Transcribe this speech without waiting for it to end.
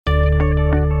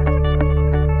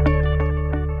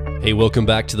Hey, welcome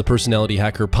back to the Personality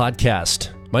Hacker Podcast.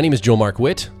 My name is Joel Mark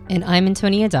Witt. And I'm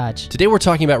Antonia Dodge. Today we're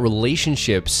talking about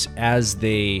relationships as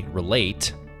they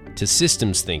relate to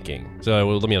systems thinking.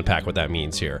 So let me unpack what that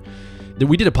means here.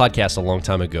 We did a podcast a long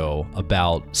time ago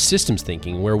about systems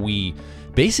thinking where we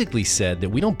basically said that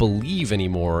we don't believe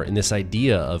anymore in this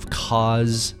idea of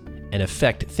cause and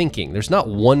effect thinking. There's not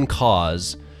one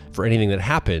cause for anything that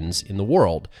happens in the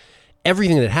world.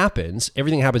 Everything that happens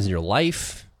in your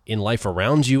life, in life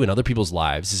around you, and other people's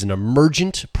lives is an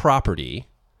emergent property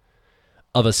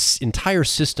of an entire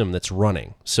system that's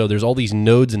running. So there's all these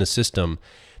nodes in a system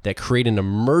that create an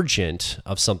emergent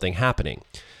of something happening.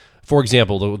 For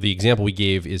example, the example we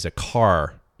gave is a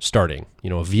car starting,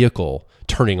 a vehicle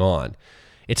turning on.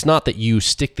 It's not that you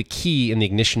stick the key in the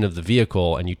ignition of the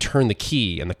vehicle and you turn the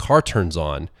key and the car turns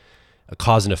on, a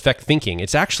cause and effect thinking.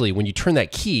 It's actually when you turn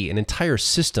that key, an entire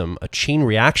system, a chain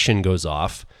reaction goes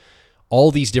off. All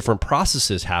these different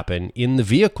processes happen in the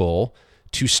vehicle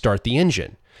to start the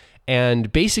engine.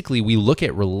 And basically, we look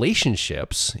at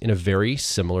relationships in a very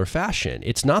similar fashion.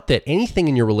 It's not that anything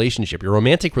in your relationship, your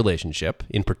romantic relationship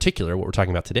in particular, what we're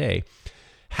talking about today,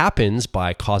 happens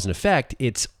by cause and effect.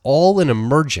 It's all an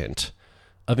emergent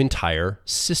of entire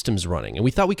systems running. And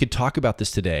we thought we could talk about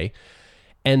this today.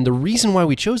 And the reason why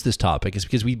we chose this topic is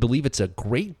because we believe it's a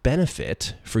great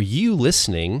benefit for you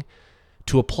listening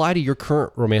to apply to your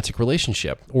current romantic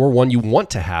relationship or one you want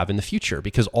to have in the future,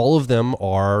 because all of them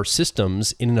are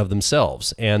systems in and of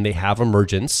themselves, and they have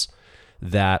emergence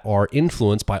that are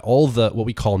influenced by all the what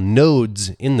we call nodes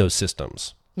in those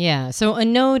systems. Yeah, so a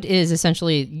node is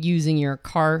essentially using your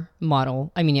car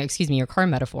your car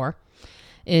metaphor,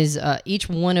 is each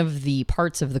one of the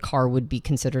parts of the car would be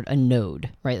considered a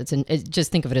node, right?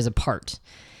 Just think of it as a part.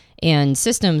 And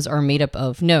systems are made up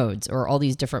of nodes, or all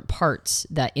these different parts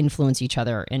that influence each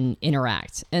other and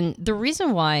interact. And the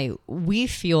reason why we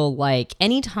feel like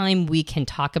anytime we can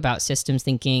talk about systems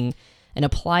thinking and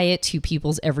apply it to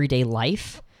people's everyday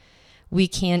life, we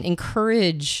can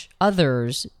encourage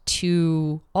others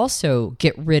to also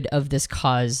get rid of this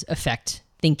cause-effect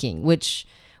thinking, which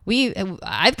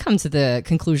I've come to the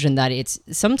conclusion that it's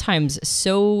sometimes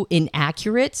so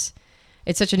inaccurate.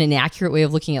 It's such an inaccurate way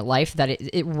of looking at life that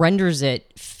it renders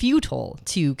it futile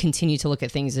to continue to look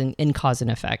at things in cause and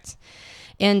effect.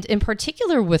 And in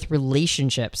particular with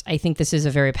relationships, I think this is a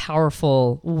very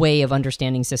powerful way of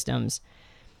understanding systems,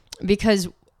 because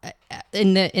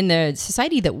in the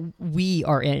society that we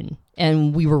are in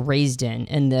and we were raised in,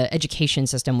 and the education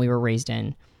system we were raised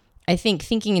in, I think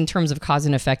thinking in terms of cause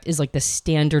and effect is like the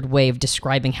standard way of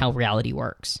describing how reality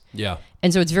works. Yeah.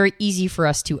 And so it's very easy for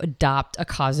us to adopt a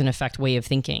cause and effect way of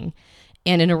thinking.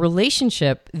 And in a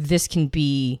relationship, this can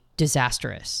be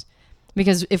disastrous.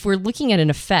 Because if we're looking at an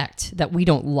effect that we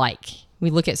don't like, we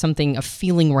look at something, a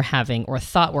feeling we're having, or a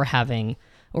thought we're having,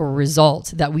 or a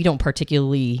result that we don't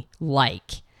particularly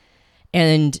like.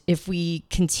 And if we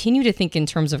continue to think in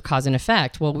terms of cause and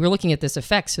effect, well, we're looking at this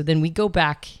effect, so then we go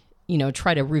back,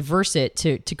 try to reverse it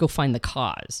to go find the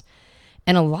cause.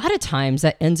 And a lot of times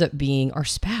that ends up being our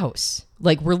spouse.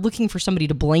 Like, we're looking for somebody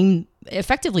to blame,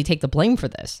 effectively take the blame for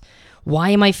this. Why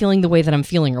am I feeling the way that I'm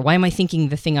feeling? Or why am I thinking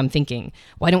the thing I'm thinking?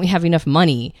 Why don't we have enough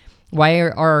money? Why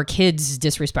are our kids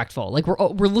disrespectful? Like,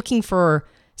 we're looking for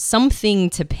something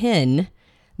to pin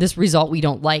this result we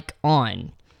don't like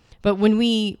on. But when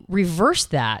we reverse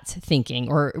that thinking,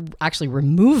 or actually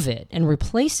remove it and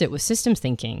replace it with systems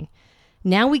thinking,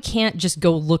 now we can't just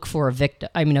go look for a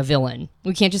villain.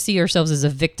 We can't just see ourselves as a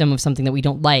victim of something that we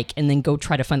don't like and then go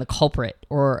try to find the culprit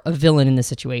or a villain in the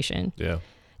situation. Yeah.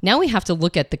 Now we have to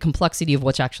look at the complexity of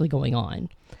what's actually going on.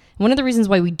 One of the reasons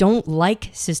why we don't like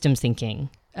systems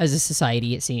thinking as a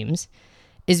society, it seems,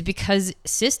 is because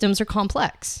systems are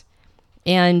complex.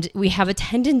 And we have a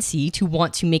tendency to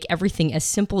want to make everything as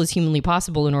simple as humanly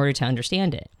possible in order to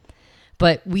understand it.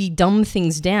 But we dumb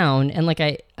things down, and like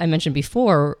I mentioned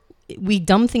before, we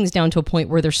dumb things down to a point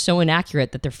where they're so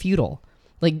inaccurate that they're futile.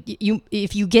 Like,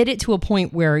 if you get it to a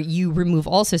point where you remove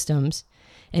all systems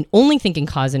and only think in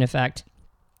cause and effect,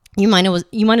 you might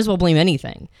as well blame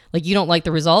anything. Like, you don't like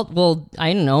the result? Well,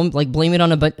 I don't know, like, blame it on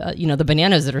the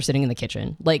bananas that are sitting in the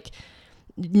kitchen. Like,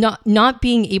 not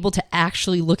being able to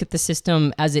actually look at the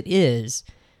system as it is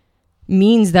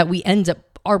means that we end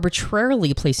up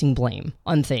arbitrarily placing blame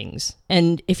on things.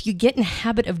 And if you get in the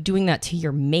habit of doing that to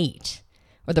your mate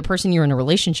or the person you're in a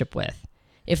relationship with,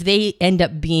 if they end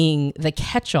up being the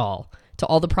catch-all to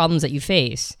all the problems that you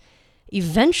face,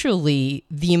 eventually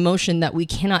the emotion that we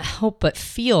cannot help but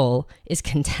feel is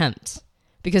contempt,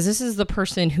 because this is the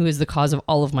person who is the cause of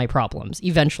all of my problems,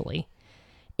 eventually.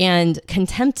 And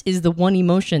contempt is the one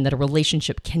emotion that a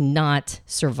relationship cannot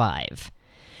survive.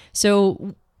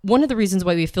 So one of the reasons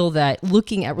why we feel that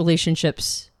looking at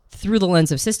relationships through the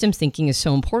lens of systems thinking is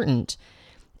so important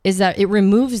is that it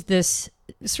removes this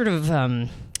sort of,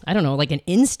 I don't know, like an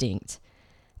instinct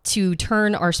to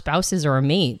turn our spouses or our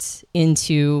mates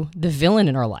into the villain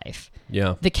in our life.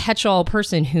 Yeah. The catch-all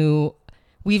person who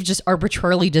we've just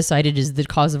arbitrarily decided is the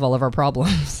cause of all of our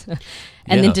problems.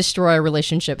 And then destroy a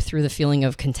relationship through the feeling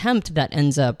of contempt that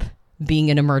ends up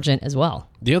being an emergent as well.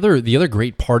 The other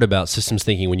great part about systems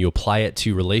thinking when you apply it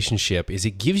to relationship is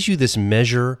it gives you this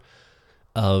measure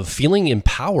of feeling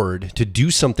empowered to do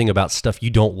something about stuff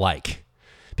you don't like.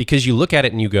 Because you look at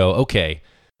it and you go, okay,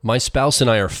 my spouse and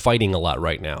I are fighting a lot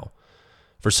right now.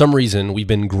 For some reason, we've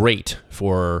been great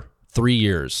for 3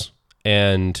 years.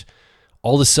 And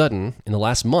all of a sudden, in the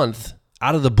last month,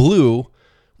 out of the blue,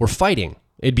 we're fighting.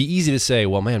 It'd be easy to say,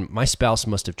 well, man, my spouse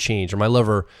must have changed, or my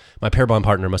lover, my pair bond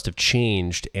partner must have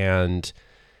changed, and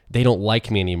they don't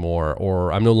like me anymore,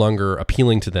 or I'm no longer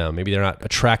appealing to them. Maybe they're not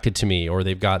attracted to me, or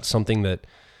they've got something that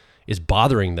is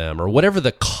bothering them, or whatever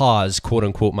the cause, quote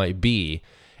unquote, might be.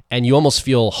 And you almost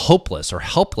feel hopeless or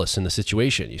helpless in the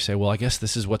situation. You say, well, I guess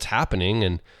this is what's happening.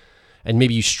 And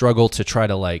maybe you struggle to try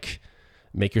to like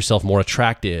make yourself more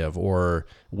attractive, or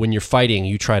when you're fighting,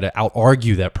 you try to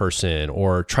out-argue that person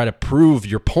or try to prove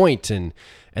your point. And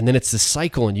then it's this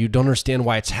cycle and you don't understand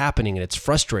why it's happening and it's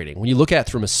frustrating. When you look at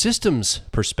it from a systems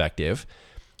perspective,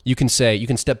 you can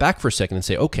step back for a second and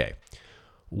say, okay,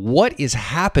 what is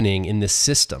happening in this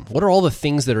system? What are all the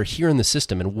things that are here in the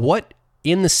system? And what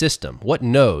in the system, what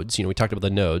nodes, we talked about the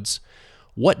nodes,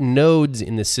 what nodes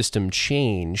in the system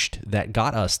changed that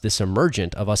got us this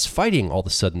emergent of us fighting all of a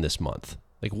sudden this month?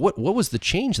 Like what was the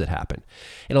change that happened?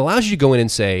 It allows you to go in and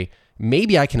say,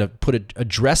 maybe I can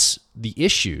address the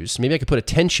issues, maybe I could put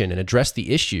attention and address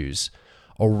the issues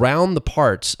around the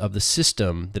parts of the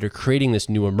system that are creating this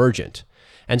new emergent.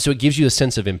 And so it gives you a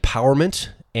sense of empowerment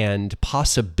and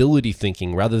possibility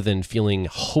thinking rather than feeling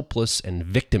hopeless and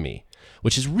victim-y,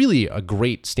 which is really a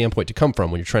great standpoint to come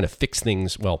from when you're trying to fix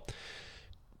things,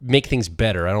 make things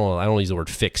better. I don't use the word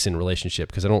fix in relationship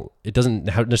because it doesn't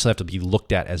necessarily have to be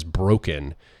looked at as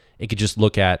broken. It could just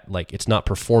look at like it's not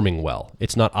performing well.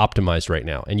 It's not optimized right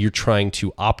now. And you're trying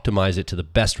to optimize it to the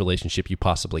best relationship you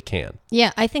possibly can.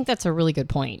 Yeah, I think that's a really good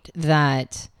point,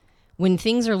 that when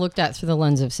things are looked at through the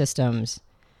lens of systems,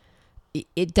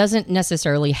 it doesn't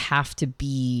necessarily have to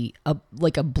be a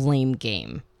blame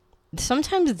game.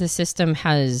 Sometimes the system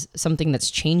has something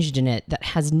that's changed in it that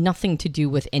has nothing to do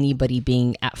with anybody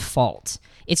being at fault.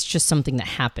 It's just something that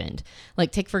happened.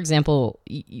 Like, take, for example,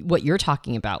 what you're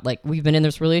talking about. Like, we've been in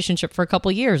this relationship for a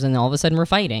couple of years and all of a sudden we're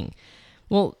fighting.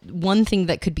 Well, one thing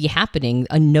that could be happening,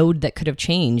 a node that could have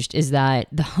changed, is that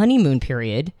the honeymoon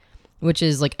period, which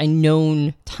is like a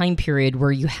known time period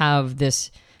where you have this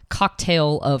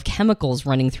cocktail of chemicals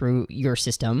running through your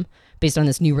system based on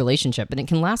this new relationship, and it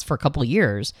can last for a couple of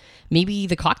years. Maybe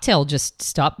the cocktail just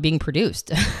stopped being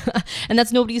produced and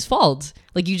that's nobody's fault.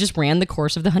 Like, you just ran the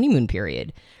course of the honeymoon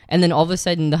period, and then all of a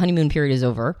sudden the honeymoon period is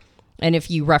over. And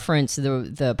if you reference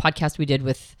the podcast we did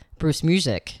with Bruce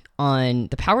Music on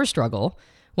the power struggle,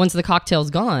 once the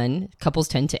cocktail's gone, couples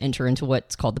tend to enter into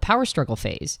what's called the power struggle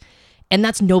phase. And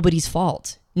that's nobody's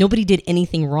fault. Nobody did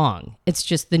anything wrong. It's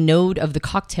just the node of the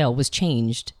cocktail was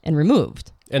changed and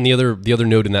removed. And the other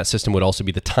node in that system would also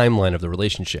be the timeline of the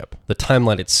relationship. The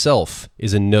timeline itself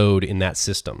is a node in that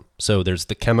system. So there's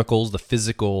the chemicals, the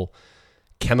physical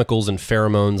chemicals and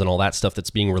pheromones and all that stuff that's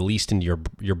being released into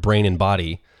your brain and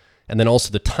body. And then also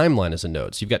the timeline is a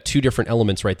node. So you've got two different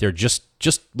elements right there, just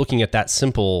looking at that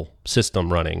simple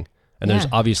system running. And there's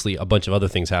obviously a bunch of other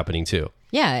things happening too.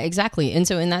 Yeah, exactly. And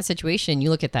so in that situation, you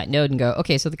look at that node and go,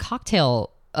 okay, so the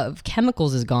cocktail of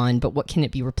chemicals is gone, but what can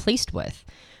it be replaced with?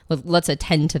 Let's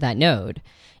attend to that node.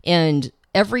 And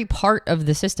every part of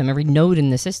the system, every node in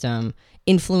the system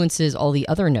influences all the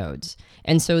other nodes.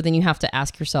 And so then you have to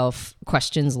ask yourself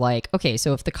questions like, okay,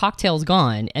 so if the cocktail's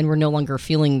gone and we're no longer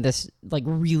feeling this like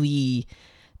really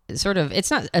sort of,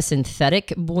 it's not a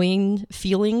synthetic buoyant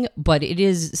feeling, but it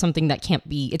is something that can't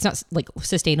be, it's not like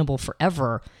sustainable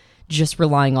forever, just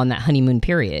relying on that honeymoon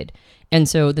period. And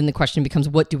so then the question becomes,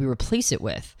 what do we replace it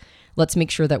with? Let's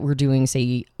make sure that we're doing,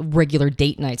 say, regular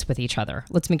date nights with each other.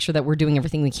 Let's make sure that we're doing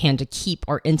everything we can to keep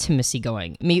our intimacy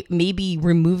going. Maybe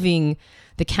removing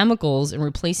the chemicals and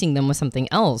replacing them with something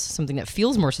else, something that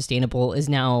feels more sustainable, is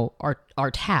now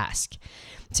our task.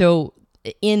 So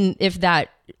if that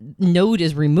node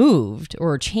is removed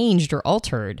or changed or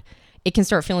altered, it can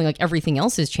start feeling like everything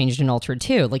else is changed and altered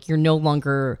too. Like, you're no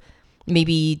longer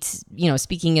maybe,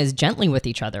 speaking as gently with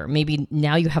each other. Maybe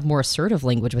now you have more assertive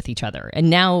language with each other. And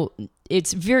now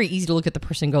it's very easy to look at the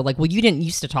person and go like, well, you didn't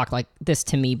used to talk like this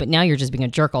to me, but now you're just being a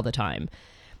jerk all the time.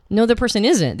 No, the person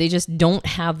isn't. They just don't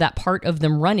have that part of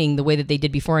them running the way that they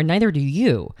did before, and neither do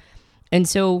you. And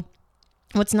so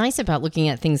what's nice about looking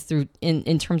at things through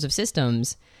in terms of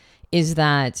systems is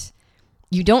that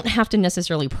you don't have to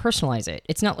necessarily personalize it.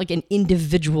 It's not like an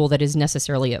individual that is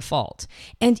necessarily at fault.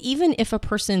 And even if a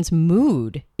person's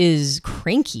mood is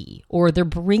cranky or they're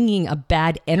bringing a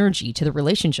bad energy to the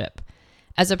relationship,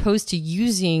 as opposed to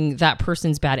using that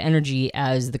person's bad energy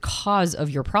as the cause of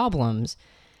your problems,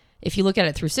 if you look at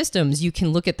it through systems, you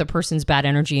can look at the person's bad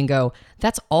energy and go,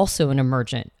 that's also an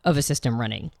emergent of a system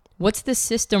running. What's the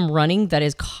system running that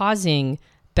is causing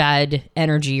bad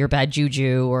energy or bad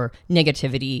juju or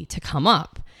negativity to come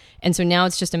up? And so now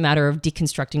it's just a matter of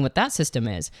deconstructing what that system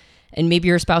is. And maybe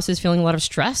your spouse is feeling a lot of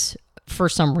stress for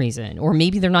some reason, or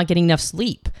maybe they're not getting enough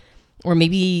sleep, or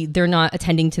maybe they're not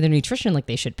attending to their nutrition like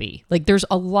they should be. Like there's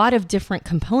a lot of different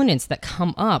components that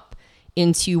come up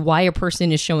into why a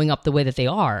person is showing up the way that they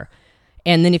are.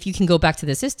 And then if you can go back to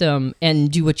the system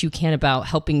and do what you can about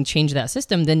helping change that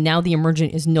system, then now the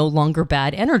emergent is no longer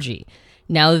bad energy.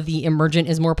 Now the emergent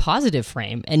is more positive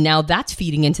frame. And now that's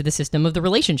feeding into the system of the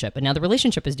relationship. And now the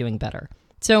relationship is doing better.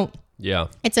 So yeah,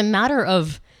 it's a matter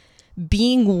of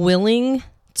being willing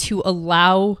to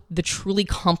allow the truly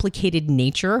complicated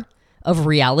nature of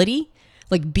reality,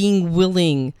 like being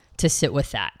willing to sit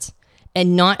with that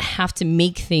and not have to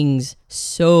make things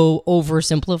so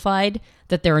oversimplified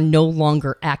that they're no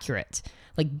longer accurate.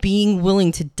 Like being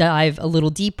willing to dive a little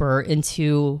deeper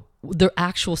into the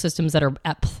actual systems that are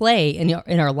at play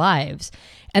in our lives,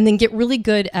 and then get really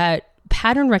good at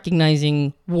pattern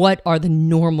recognizing what are the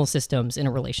normal systems in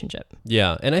a relationship.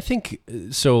 Yeah. And I think,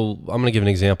 so I'm going to give an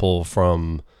example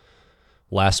from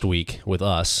last week with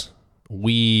us.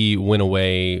 We went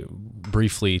away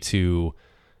briefly to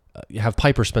have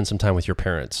Piper spend some time with your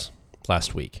parents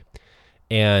last week.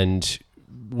 And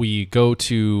we go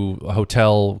to a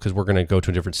hotel because we're going to go to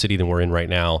a different city than we're in right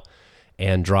now,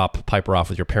 and drop Piper off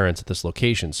with your parents at this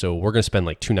location. So we're going to spend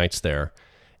like 2 nights there,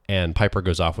 and Piper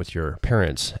goes off with your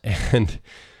parents. And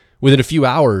within a few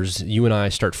hours, you and I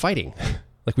start fighting.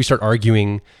 Like we start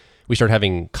arguing, we start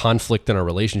having conflict in our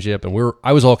relationship. And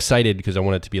I was all excited because I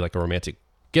wanted it to be like a romantic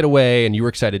getaway, and you were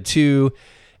excited too.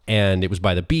 And it was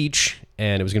by the beach,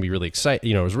 and it was going to be really exciting.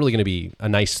 You know, it was really going to be a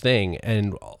nice thing.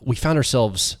 And we found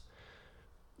ourselves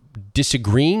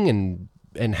disagreeing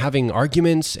and having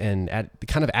arguments and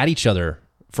kind of at each other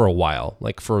for a while,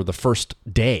 like for the first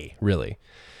day, really.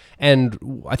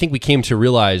 And I think we came to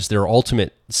realize there are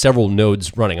several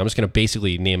nodes running. I'm just going to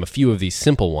basically name a few of these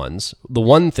simple ones. The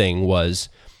one thing was,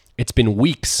 it's been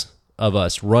weeks of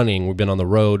us running. We've been on the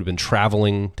road. We've been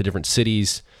traveling to different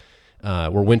cities.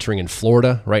 We're wintering in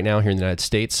Florida right now here in the United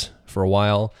States for a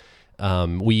while.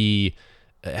 We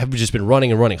have just been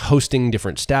running, hosting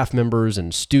different staff members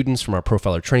and students from our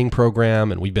profiler training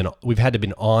program. And we've had to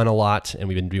been on a lot, and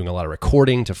we've been doing a lot of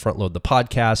recording to front load the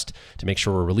podcast to make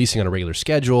sure we're releasing on a regular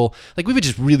schedule. Like we've been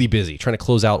just really busy trying to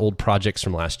close out old projects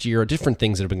from last year, different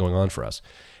things that have been going on for us.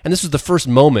 And this was the first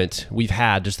moment we've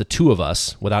had, just the two of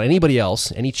us, without anybody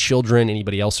else, any children,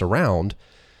 anybody else around,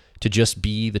 to just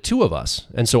be the two of us.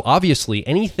 And so obviously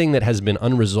anything that has been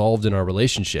unresolved in our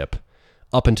relationship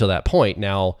up until that point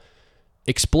now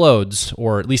explodes,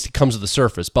 or at least it comes to the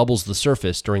surface, bubbles to the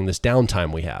surface during this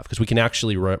downtime we have, because we can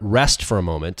actually rest for a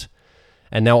moment.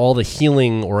 And now all the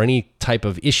healing or any type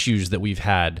of issues that we've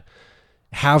had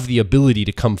have the ability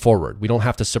to come forward. We don't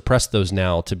have to suppress those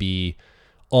now to be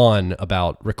on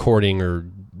about recording or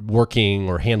working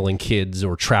or handling kids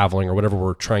or traveling or whatever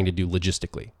we're trying to do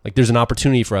logistically. Like there's an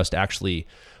opportunity for us to actually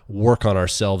work on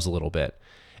ourselves a little bit.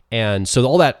 And so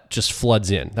all that just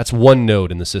floods in. That's one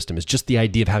node in the system, is just the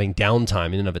idea of having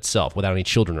downtime in and of itself without any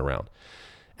children around.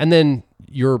 And then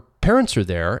your parents are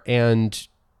there, and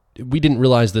we didn't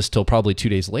realize this till probably 2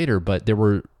 days later, but there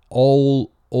were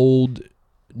all old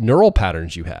neural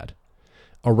patterns you had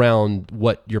around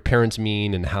what your parents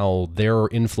mean and how their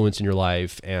influence in your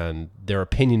life and their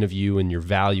opinion of you and your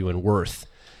value and worth.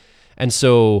 And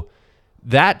so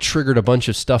that triggered a bunch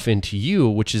of stuff into you,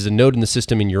 which is a node in the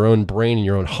system in your own brain and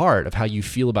your own heart of how you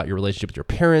feel about your relationship with your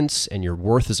parents and your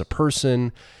worth as a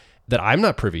person, that I'm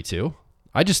not privy to.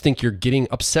 I just think you're getting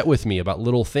upset with me about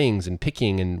little things and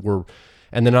picking,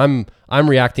 and then I'm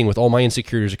reacting with all my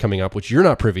insecurities are coming up, which you're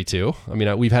not privy to. I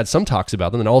mean, we've had some talks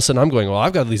about them, and all of a sudden I'm going, well,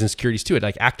 I've got these insecurities too. It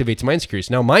like activates my insecurities.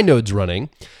 Now my node's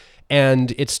running,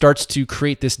 and it starts to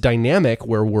create this dynamic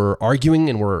where we're arguing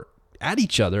and we're at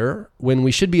each other when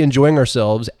we should be enjoying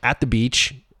ourselves at the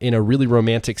beach in a really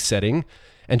romantic setting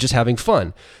and just having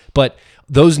fun. But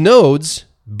those nodes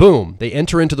boom, they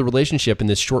enter into the relationship in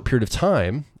this short period of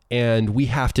time, and we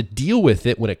have to deal with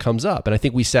it when it comes up. And I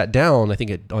think we sat down,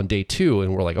 on day 2,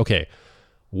 and we're like, okay,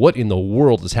 what in the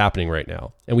world is happening right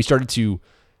now? And we started to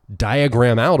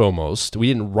diagram out almost. We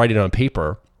didn't write it on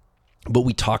paper, but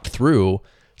we talked through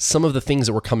some of the things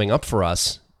that were coming up for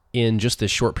us in just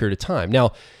this short period of time.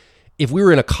 Now, if we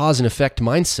were in a cause and effect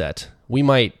mindset, we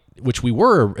might, which we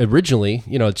were originally,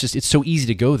 it's so easy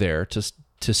to go there.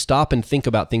 To stop and think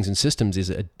about things in systems is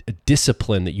a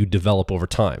discipline that you develop over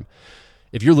time.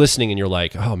 If you're listening and you're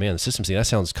like, oh man, the systems thing, that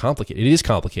sounds complicated. It is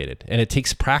complicated, and it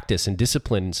takes practice and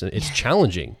discipline. It's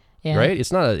challenging, right?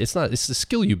 It's the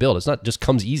skill you build. It's not just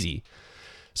comes easy.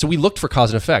 So we looked for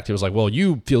cause and effect. It was like, well,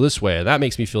 you feel this way, and that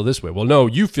makes me feel this way. Well, no,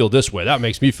 you feel this way, that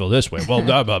makes me feel this way. Well,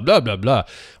 blah, blah, blah, blah, blah.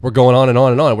 We're going on and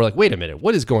on and on. We're like, wait a minute,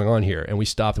 what is going on here? And we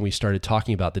stopped and we started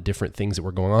talking about the different things that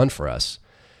were going on for us.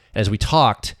 As we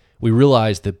talked, we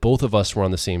realized that both of us were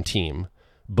on the same team.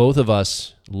 Both of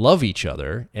us love each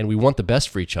other, and we want the best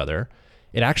for each other.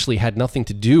 It actually had nothing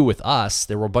to do with us.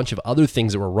 There were a bunch of other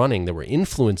things that were running that were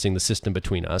influencing the system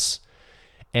between us.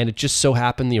 And it just so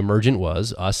happened the emergent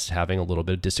was us having a little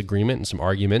bit of disagreement and some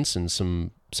arguments and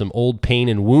some old pain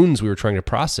and wounds we were trying to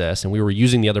process, and we were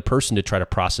using the other person to try to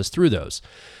process through those.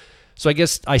 So I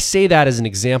guess I say that as an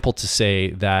example to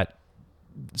say that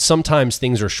sometimes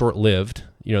things are short-lived.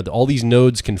 All these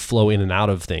nodes can flow in and out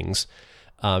of things.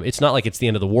 It's not like it's the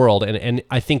end of the world. And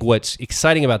I think what's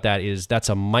exciting about that is that's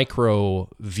a micro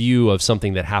view of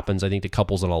something that happens, I think, to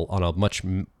couples on a much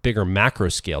bigger macro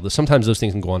scale. Sometimes those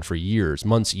things can go on for years,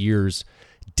 months, years,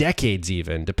 decades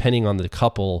even, depending on the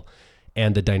couple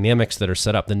and the dynamics that are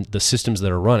set up, the systems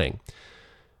that are running.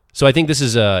 So I think this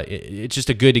is it's just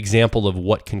a good example of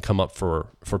what can come up for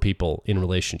people in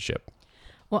relationship.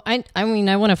 Well, I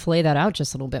want to flay that out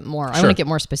just a little bit more. Sure. I want to get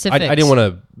more specific. I didn't want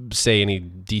to say any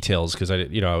details because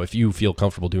if you feel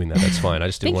comfortable doing that, that's fine. I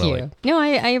just didn't want to. No,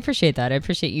 I appreciate that. I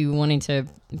appreciate you wanting to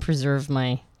preserve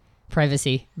my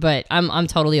privacy, but I'm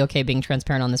totally okay being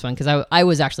transparent on this one because I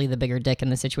was actually the bigger dick in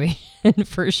the situation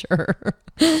for sure.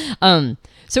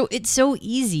 So it's so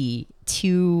easy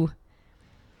to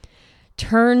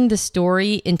turn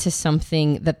the into into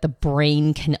something that the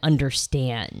brain can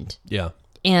understand. Yeah.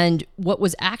 And what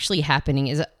was actually happening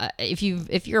is, if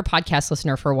you're a podcast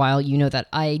listener for a while, you know that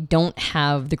I don't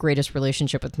have the greatest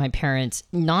relationship with my parents,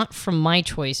 not from my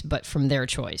choice, but from their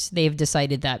choice. They've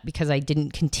decided that because I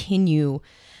didn't continue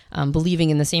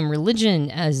believing in the same religion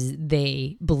as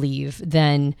they believe,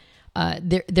 then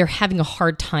they're having a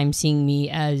hard time seeing me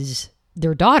as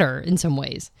their daughter in some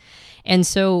ways. And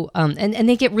so, and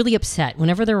they get really upset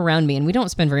whenever they're around me, and we don't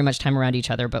spend very much time around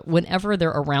each other, but whenever they're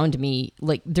around me,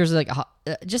 like there's like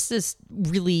just this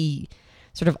really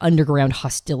sort of underground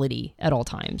hostility at all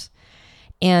times.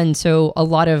 And so a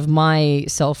lot of my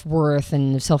self-worth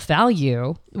and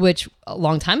self-value, which a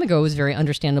long time ago was very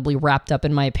understandably wrapped up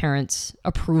in my parents'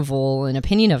 approval and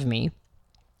opinion of me,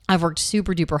 I've worked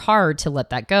super duper hard to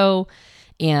let that go.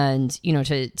 And,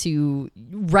 to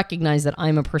recognize that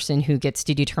I'm a person who gets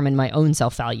to determine my own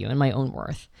self-value and my own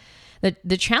worth.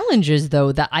 The challenge is,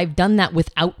 though, that I've done that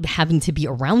without having to be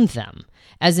around them.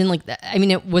 As in,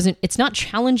 it's not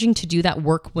challenging to do that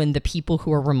work when the people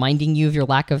who are reminding you of your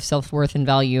lack of self-worth and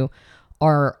value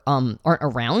aren't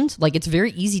around. Like, it's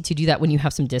very easy to do that when you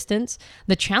have some distance.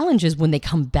 The challenge is when they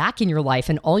come back in your life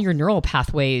and all your neural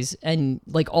pathways and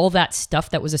like all that stuff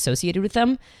that was associated with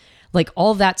them, like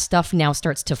all that stuff now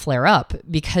starts to flare up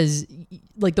because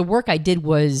like the work I did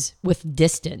was with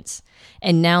distance.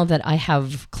 And now that I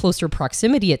have closer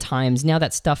proximity at times, now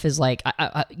that stuff is like,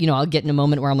 I'll get in a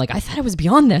moment where I'm like, I thought I was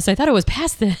beyond this. I thought I was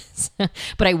past this.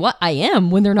 But I am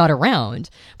when they're not around.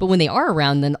 But when they are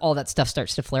around, then all that stuff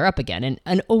starts to flare up again.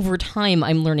 And over time,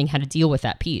 I'm learning how to deal with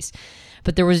that piece.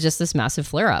 But there was just this massive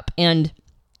flare up. And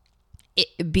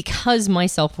because my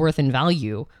self-worth and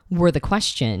value were the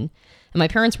question, and my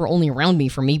parents were only around me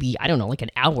for maybe, I don't know, like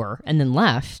an hour and then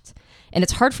left. And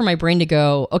it's hard for my brain to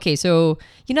go, okay, so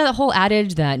that whole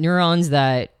adage that neurons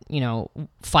that,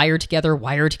 fire together,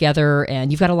 wire together, and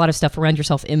you've got a lot of stuff around your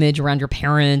self-image, around your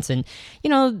parents, and,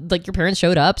 like your parents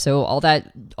showed up, so all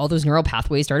those neural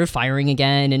pathways started firing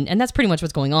again, and that's pretty much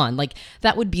what's going on. Like,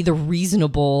 that would be the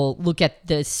reasonable look at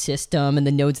the system and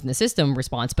the nodes in the system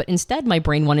response, but instead my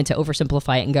brain wanted to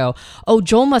oversimplify it and go, oh,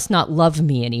 Joel must not love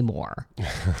me anymore.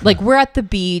 Like, we're at the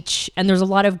beach, and there's a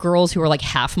lot of girls who are like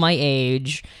half my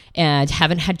age, and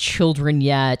haven't had children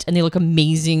yet, and they look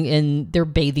amazing in their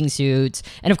bathing suits,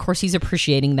 and of course, he's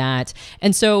appreciating that.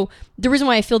 And so the reason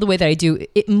why I feel the way that I do,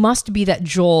 it must be that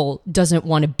Joel doesn't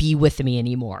want to be with me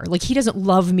anymore. Like, he doesn't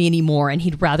love me anymore, and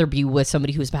he'd rather be with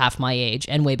somebody who's half my age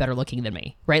and way better looking than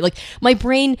me, right? Like, my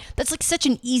brain, that's like such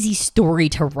an easy story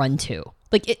to run to.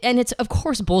 Like, and it's of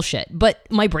course bullshit, but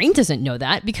my brain doesn't know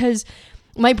that because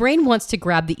my brain wants to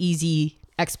grab the easy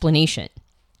explanation.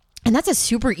 And that's a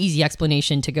super easy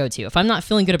explanation to go to. If I'm not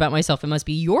feeling good about myself, it must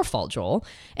be your fault, Joel.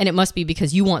 And it must be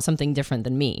because you want something different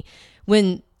than me.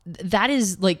 When that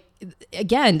is like,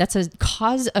 again, that's a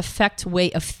cause-effect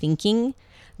way of thinking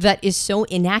that is so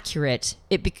inaccurate.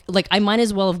 Like, I might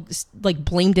as well have like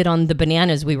blamed it on the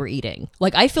bananas we were eating.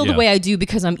 Like, I feel the way I do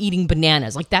because I'm eating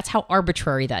bananas. Like, that's how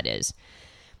arbitrary that is.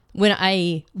 When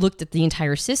I looked at the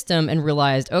entire system and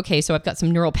realized, okay, so I've got some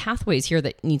neural pathways here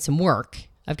that need some work.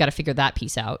 I've got to figure that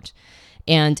piece out.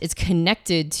 And it's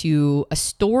connected to a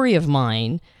story of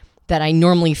mine that I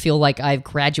normally feel like I've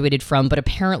graduated from, but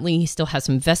apparently still has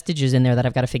some vestiges in there that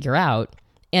I've got to figure out.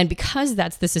 And because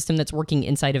that's the system that's working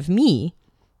inside of me,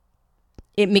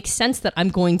 it makes sense that I'm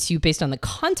going to, based on the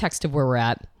context of where we're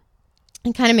at,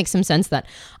 it kind of makes some sense that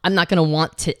I'm not going to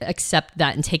want to accept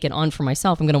that and take it on for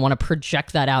myself. I'm going to want to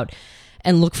project that out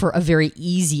and look for a very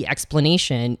easy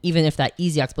explanation, even if that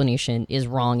easy explanation is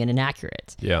wrong and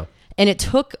inaccurate. Yeah. And it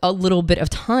took a little bit of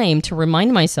time to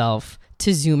remind myself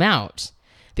to zoom out.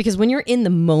 Because when you're in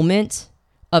the moment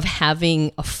of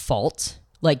having a fault,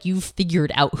 like you've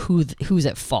figured out who's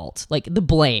at fault, like the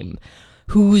blame,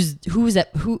 who's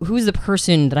the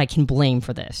person that I can blame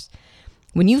for this.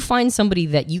 When you find somebody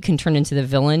that you can turn into the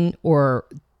villain or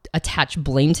attach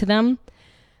blame to them,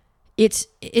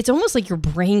 it's almost like your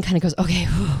brain kind of goes, okay,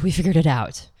 we figured it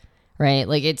out, right?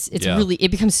 Like it's really, it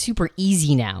becomes super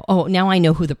easy now. Oh, now I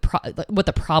know what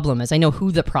the problem is. I know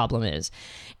who the problem is.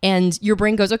 And your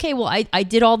brain goes, okay, well, I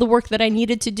did all the work that I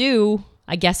needed to do.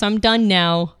 I guess I'm done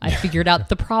now. I figured out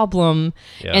the problem.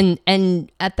 Yeah.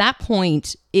 And at that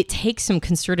point, it takes some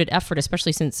concerted effort,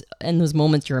 especially since in those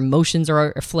moments your emotions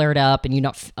are flared up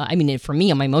and for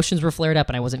me, my emotions were flared up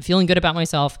and I wasn't feeling good about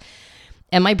myself.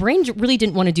 And my brain really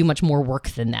didn't want to do much more work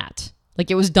than that. Like,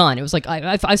 it was done. It was like,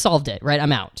 I solved it, right?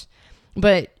 I'm out.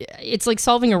 But it's like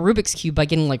solving a Rubik's Cube by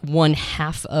getting like one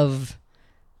half of,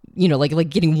 like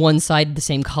getting one side the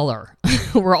same color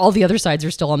where all the other sides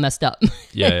are still all messed up.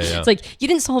 Yeah. It's like, you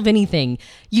didn't solve anything.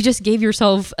 You just gave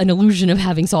yourself an illusion of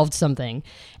having solved something.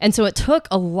 And so it took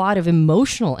a lot of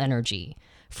emotional energy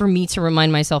for me to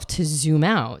remind myself to zoom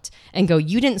out and go,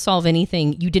 you didn't solve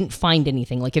anything. You didn't find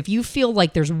anything. Like, if you feel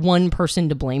like there's one person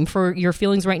to blame for your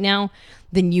feelings right now,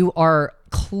 then you are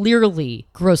clearly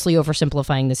grossly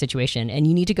oversimplifying the situation, and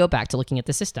you need to go back to looking at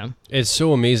the system. It's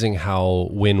so amazing how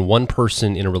when one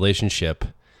person in a relationship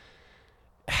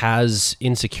has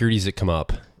insecurities that come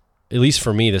up, at least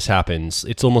for me, this happens.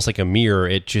 It's almost like a mirror.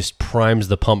 It just primes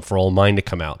the pump for all mine to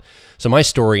come out. So my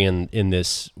story in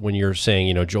this, when you're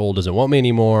saying, Joel doesn't want me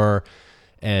anymore,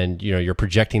 and, you're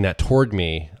projecting that toward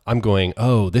me, I'm going,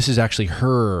 oh, this is actually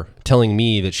her telling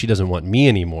me that she doesn't want me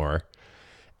anymore.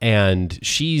 And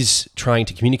she's trying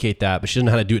to communicate that, but she doesn't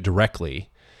know how to do it directly.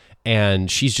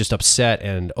 And she's just upset.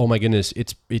 And, oh my goodness,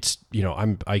 it's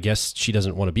I guess she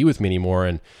doesn't want to be with me anymore.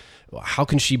 And how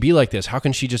can she be like this? How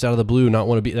can she just out of the blue not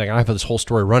want to be like, I have this whole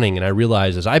story running. And I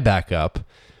realize as I back up,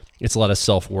 it's a lot of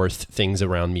self-worth things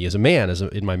around me as a man,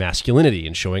 in my masculinity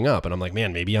and showing up. And I'm like,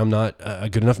 man, maybe I'm not a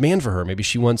good enough man for her. Maybe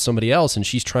she wants somebody else, and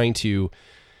she's trying to,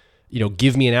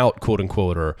 give me an out, quote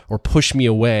unquote, or push me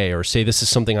away, or say this is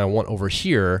something I want over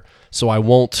here, so I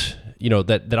won't,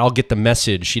 that I'll get the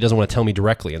message. She doesn't want to tell me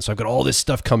directly. And so I've got all this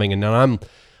stuff coming, and now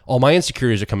all my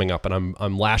insecurities are coming up, and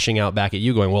I'm lashing out back at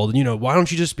you going, well, why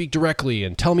don't you just speak directly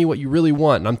and tell me what you really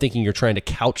want? And I'm thinking you're trying to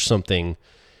couch something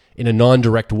in a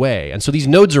non-direct way. And so these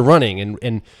nodes are running,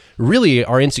 and really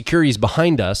our insecurities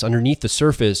behind us, underneath the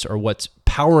surface, are what's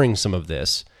powering some of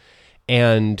this.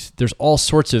 And there's all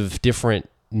sorts of different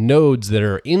nodes that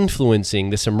are influencing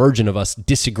this emergence of us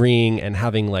disagreeing and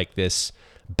having like this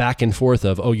back and forth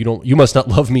of, oh, you must not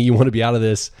love me, you want to be out of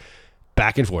this,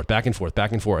 back and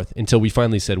forth, until we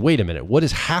finally said, wait a minute, what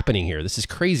is happening here? This is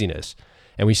craziness.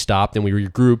 And we stopped and we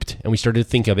regrouped and we started to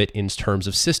think of it in terms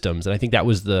of systems. And I think that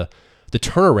was the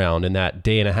turnaround in that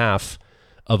day and a half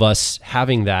of us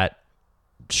having that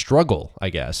struggle, I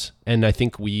guess. And I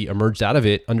think we emerged out of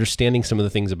it understanding some of the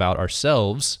things about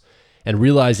ourselves and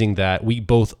realizing that we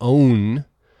both own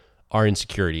our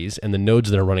insecurities and the nodes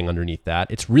that are running underneath that.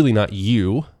 It's really not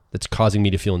you that's causing me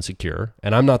to feel insecure,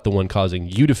 and I'm not the one causing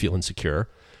you to feel insecure.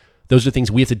 Those are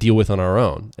things we have to deal with on our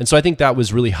own. And so I think that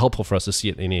was really helpful for us to see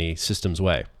it in a systems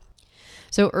way.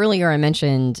 So earlier I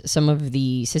mentioned some of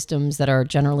the systems that are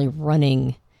generally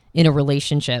running in a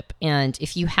relationship. And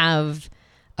if you have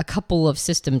a couple of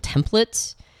system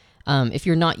templates, if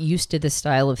you're not used to this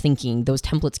style of thinking, those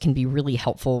templates can be really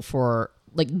helpful for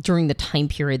like during the time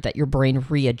period that your brain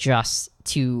readjusts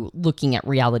to looking at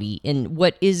reality in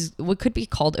what could be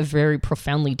called a very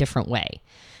profoundly different way.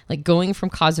 Like going from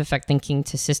cause effect thinking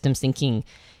to systems thinking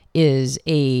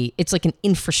it's like an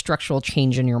infrastructural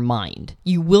change in your mind.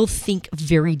 You will think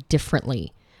very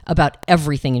differently about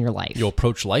everything in your life. You'll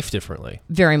approach life differently.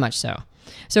 Very much so.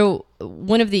 So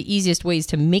one of the easiest ways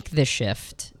to make this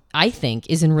shift, I think,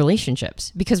 is in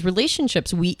relationships, because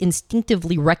relationships, we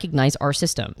instinctively recognize our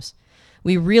systems.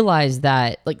 We realize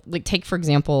that, like take, for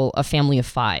example, a family of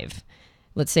 5.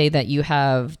 Let's say that you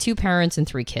have 2 parents and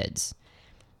 3 kids.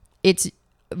 It's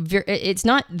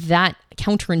not that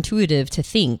counterintuitive to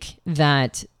think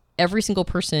that every single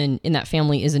person in that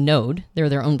family is a node. They're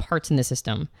their own parts in the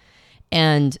system.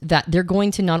 And that they're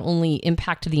going to not only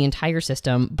impact the entire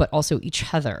system, but also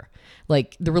each other.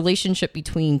 Like the relationship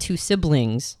between 2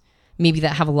 siblings, maybe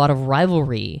that have a lot of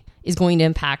rivalry, is going to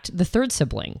impact the 3rd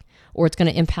sibling, or it's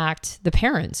going to impact the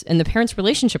parents and the parents'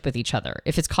 relationship with each other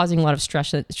if it's causing a lot of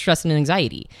stress and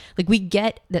anxiety. Like we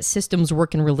get that systems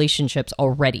work in relationships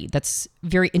already. That's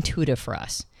very intuitive for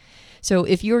us. So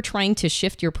if you're trying to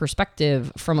shift your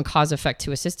perspective from a cause effect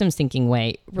to a systems thinking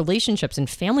way, relationships and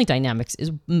family dynamics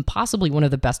is possibly one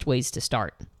of the best ways to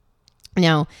start.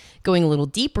 Now, going a little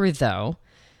deeper though,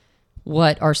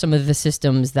 what are some of the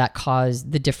systems that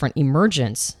cause the different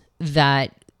emergence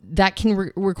that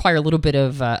can require a little bit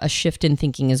of a shift in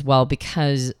thinking as well,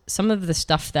 because some of the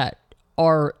stuff that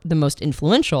are the most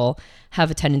influential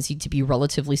have a tendency to be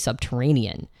relatively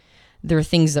subterranean. There are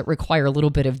things that require a little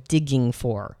bit of digging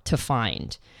to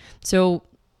find. So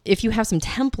if you have some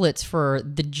templates for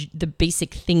the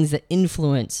basic things that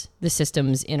influence the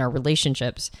systems in our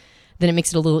relationships, then it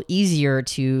makes it a little easier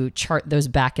to chart those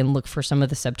back and look for some of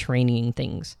the subterranean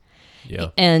things. Yeah.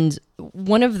 And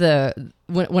when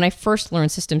I first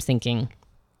learned systems thinking,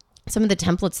 some of the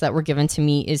templates that were given to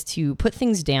me is to put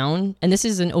things down. And this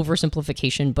is an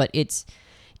oversimplification, but it's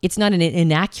not an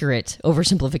inaccurate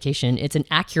oversimplification. It's an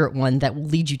accurate one that will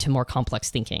lead you to more complex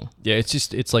thinking. Yeah,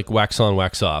 it's like wax on,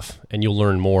 wax off, and you'll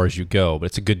learn more as you go, but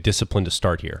it's a good discipline to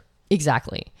start here.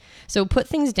 Exactly. So put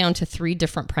things down to 3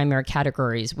 different primary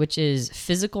categories, which is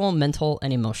physical, mental,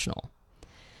 and emotional.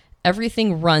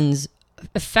 Everything runs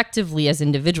effectively as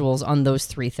individuals on those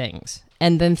 3 things.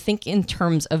 And then think in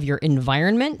terms of your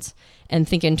environment and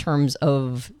think in terms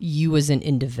of you as an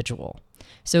individual.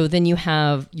 So then you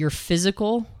have your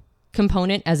physical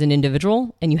component as an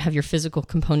individual, and you have your physical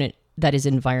component that is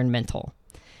environmental.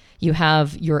 You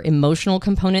have your emotional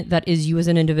component that is you as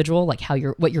an individual, like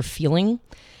what you're feeling.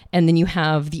 And then you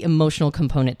have the emotional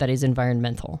component that is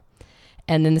environmental.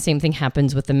 And then the same thing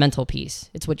happens with the mental piece.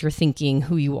 It's what you're thinking,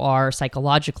 who you are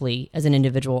psychologically as an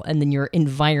individual, and then your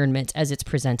environment as it's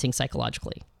presenting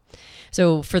psychologically.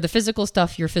 So for the physical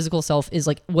stuff, your physical self is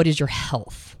like, what is your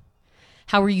health?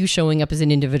 How are you showing up as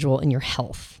an individual in your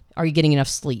health? Are you getting enough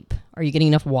sleep? Are you getting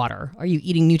enough water? Are you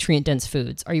eating nutrient-dense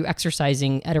foods? Are you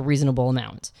exercising at a reasonable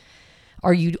amount?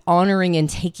 Are you honoring and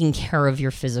taking care of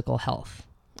your physical health?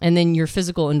 And then your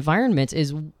physical environment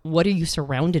is, what are you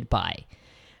surrounded by?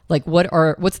 Like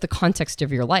what's the context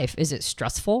of your life? Is it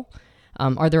stressful?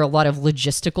 Are there a lot of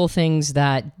logistical things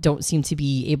that don't seem to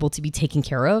be able to be taken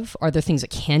care of? Are there things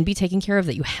that can be taken care of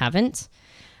that you haven't?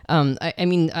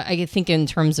 I think in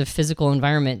terms of physical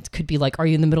environment, it could be like, are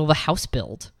you in the middle of a house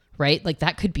build, right? Like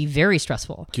that could be very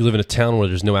stressful. Do you live in a town where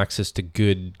there's no access to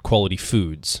good quality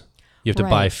foods? You have to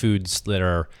buy foods that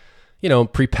are,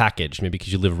 prepackaged, maybe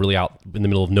because you live really out in the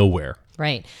middle of nowhere.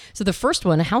 Right. So the first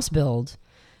one, a house build,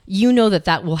 you know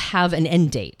that will have an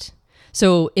end date.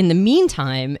 So in the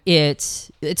meantime,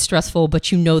 it's stressful,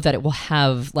 but you know that it will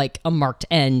have like a marked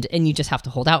end and you just have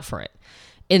to hold out for it.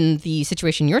 In the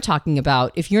situation you're talking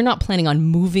about, if you're not planning on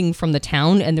moving from the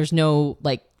town and there's no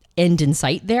like end in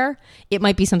sight there, it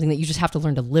might be something that you just have to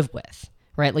learn to live with,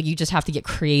 right? Like you just have to get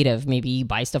creative, maybe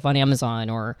buy stuff on Amazon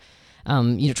or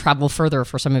travel further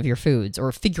for some of your foods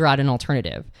or figure out an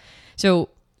alternative. So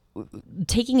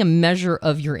taking a measure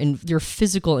of your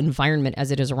physical environment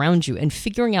as it is around you and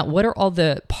figuring out what are all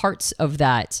the parts of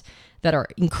that are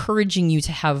encouraging you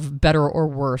to have better or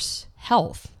worse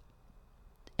health.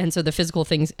 And so the physical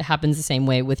things happens the same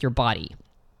way with your body.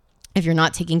 If you're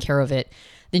not taking care of it,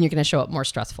 then you're going to show up more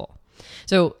stressful.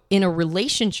 So in a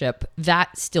relationship,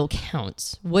 that still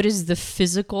counts. What is the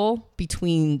physical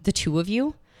between the two of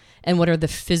you? And what are the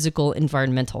physical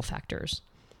environmental factors?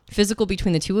 Physical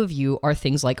between the two of you are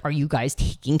things like, are you guys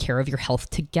taking care of your health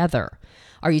together?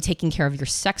 Are you taking care of your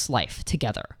sex life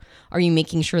together? Are you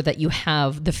making sure that you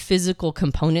have the physical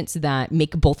components that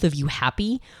make both of you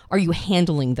happy? Are you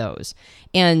handling those?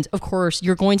 And of course,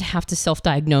 you're going to have to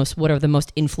self-diagnose what are the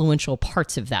most influential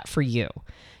parts of that for you.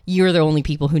 You're the only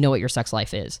people who know what your sex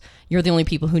life is. You're the only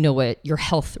people who know what your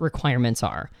health requirements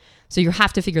are. So you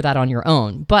have to figure that on your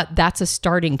own. But that's a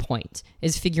starting point,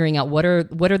 is figuring out what are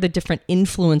the different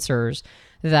influencers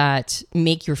that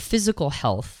make your physical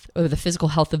health or the physical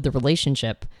health of the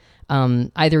relationship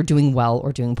either doing well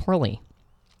or doing poorly.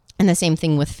 And the same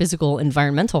thing with physical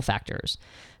environmental factors.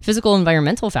 Physical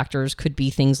environmental factors could be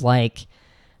things like,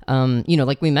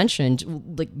 like we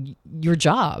mentioned, like your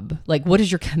job. Like, what is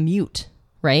your commute,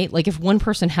 right? Like if one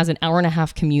person has an 1.5-hour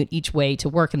commute each way to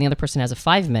work and the other person has a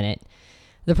 5-minute,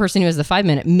 the person who has the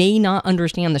 5-minute may not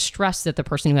understand the stress that the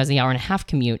person who has the 1.5-hour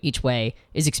commute each way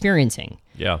is experiencing.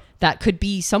 Yeah. That could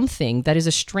be something that is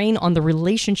a strain on the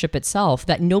relationship itself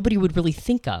that nobody would really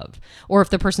think of. Or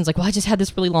if the person's like, well, I just had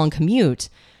this really long commute,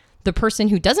 the person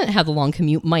who doesn't have the long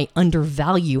commute might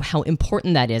undervalue how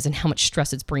important that is and how much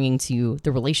stress it's bringing to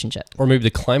the relationship. Or maybe the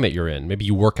climate you're in. Maybe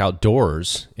you work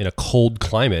outdoors in a cold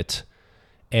climate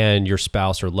and your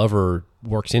spouse or lover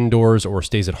works indoors or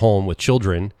stays at home with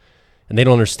children, and they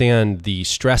don't understand the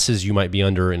stresses you might be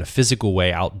under in a physical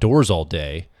way outdoors all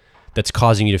day that's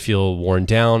causing you to feel worn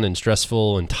down and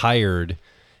stressful and tired.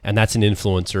 And that's an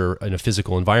influencer in a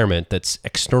physical environment that's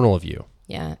external of you.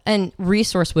 Yeah. And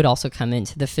resource would also come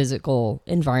into the physical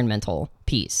environmental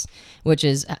piece, which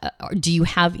is, do you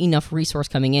have enough resource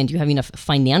coming in? Do you have enough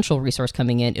financial resource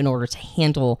coming in order to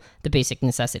handle the basic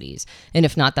necessities? And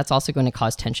if not, that's also going to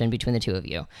cause tension between the two of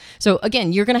you. So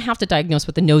again, you're going to have to diagnose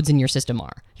what the nodes in your system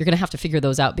are. You're going to have to figure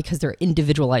those out because they're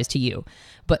individualized to you.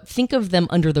 But think of them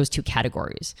under those two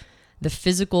categories. The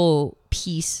physical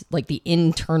piece, like the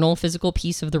internal physical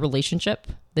piece of the relationship,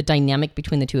 the dynamic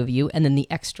between the two of you, and then the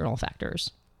external factors.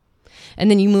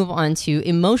 And then you move on to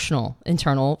emotional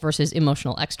internal versus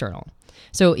emotional external.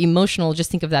 So emotional, just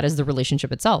think of that as the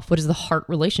relationship itself. What is the heart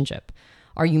relationship?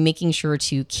 Are you making sure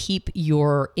to keep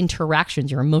your interactions,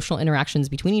 your emotional interactions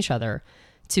between each other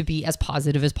to be as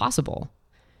positive as possible?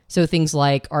 So things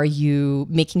like, are you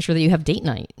making sure that you have date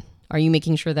night? Are you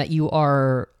making sure that you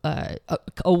are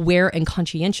aware and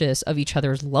conscientious of each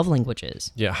other's love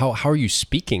languages? Yeah. How are you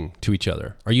speaking to each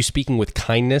other? Are you speaking with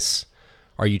kindness?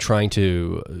 Are you trying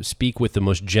to speak with the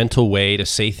most gentle way to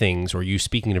say things? Or are you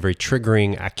speaking in a very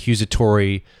triggering,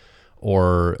 accusatory,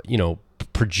 or,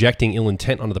 projecting ill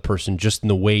intent onto the person just in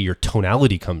the way your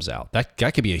tonality comes out? That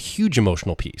could be a huge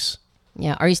emotional piece.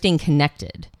 Yeah. Are you staying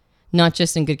connected? Not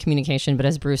just in good communication, but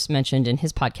as Bruce mentioned in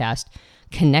his podcast,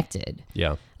 connected.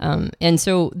 Yeah. And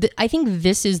so I think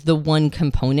this is the one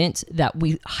component that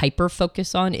we hyper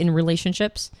focus on in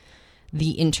relationships.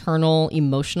 The internal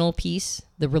emotional piece,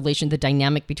 the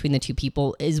dynamic between the two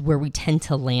people is where we tend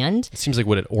to land. It seems like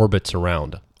what it orbits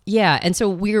around. Yeah, and so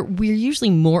we're usually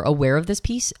more aware of this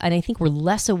piece, and I think we're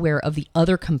less aware of the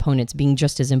other components being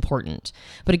just as important.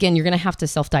 But again, you're going to have to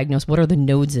self-diagnose what are the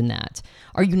nodes in that.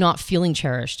 Are you not feeling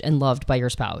cherished and loved by your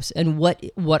spouse? And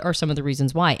what are some of the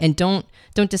reasons why? And don't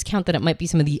discount that it might be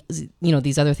some of the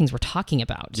these other things we're talking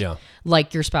about. Yeah.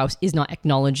 Like your spouse is not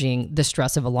acknowledging the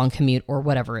stress of a long commute or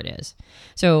whatever it is.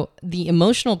 So the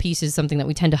emotional piece is something that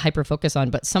we tend to hyper focus on,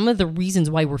 but some of the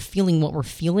reasons why we're feeling what we're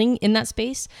feeling in that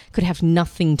space could have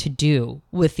nothing to do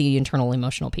with the internal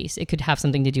emotional piece. It could have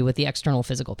something to do with the external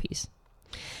physical piece.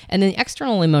 And then the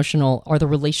external emotional are the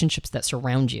relationships that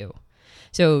surround you.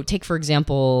 So take, for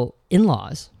example,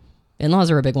 in-laws. In-laws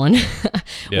are a big one.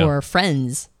 Yeah. Or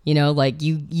friends, like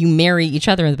you marry each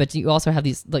other, but you also have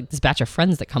this batch of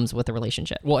friends that comes with the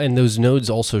relationship. Well, and those nodes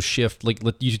also shift. Like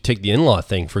you take the in-law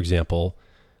thing, for example.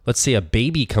 Let's say a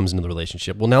baby comes into the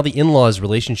relationship. Well, now the in-laws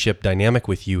relationship dynamic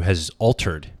with you has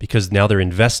altered because now they're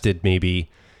invested maybe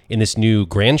in this new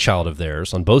grandchild of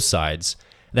theirs on both sides.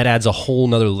 That adds a whole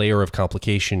nother layer of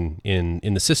complication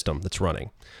in the system that's running.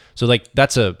 So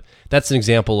that's an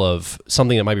example of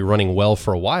something that might be running well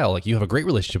for a while. Like you have a great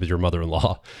relationship with your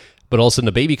mother-in-law, but all of a sudden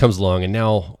the baby comes along and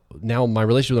now my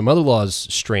relationship with my mother-in-law is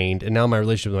strained and now my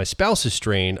relationship with my spouse is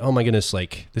strained. Oh my goodness,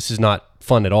 this is not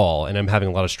fun at all. And I'm having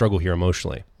a lot of struggle here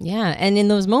emotionally. Yeah. And in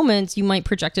those moments, you might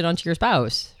project it onto your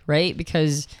spouse, right?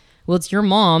 Because, well, it's your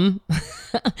mom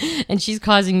and she's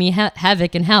causing me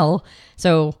havoc and hell.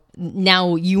 So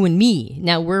now you and me,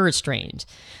 now we're estranged.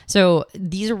 So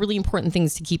these are really important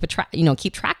things to keep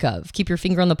track of, keep your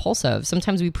finger on the pulse of.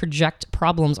 Sometimes we project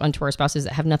problems onto our spouses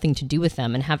that have nothing to do with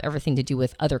them and have everything to do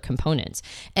with other components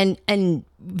and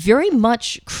very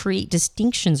much create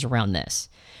distinctions around this.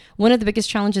 one of the biggest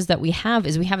challenges that we have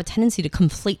is we have a tendency to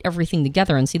conflate everything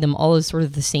together and see them all as sort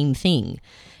of the same thing.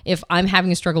 If I'm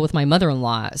having a struggle with my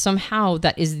mother-in-law, somehow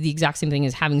that is the exact same thing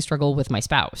as having a struggle with my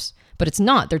spouse. But it's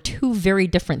not. They're two very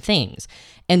different things.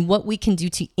 And what we can do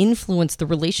to influence the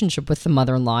relationship with the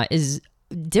mother-in-law is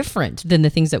different than the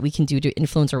things that we can do to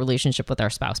influence our relationship with our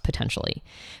spouse potentially.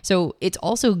 So it's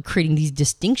also creating these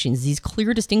distinctions, these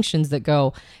clear distinctions that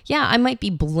go, yeah, I might be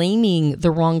blaming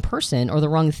the wrong person or the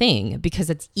wrong thing because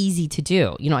it's easy to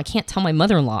do. I can't tell my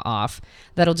mother-in-law off.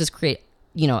 That'll just create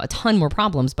a ton more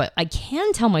problems, but I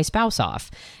can tell my spouse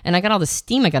off. And I got all the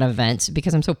steam I got to vent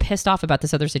because I'm so pissed off about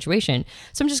this other situation.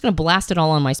 So I'm just going to blast it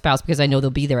all on my spouse because I know they'll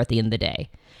be there at the end of the day,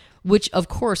 which of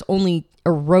course only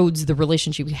erodes the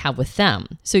relationship you have with them.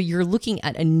 So you're looking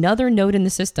at another node in the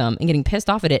system and getting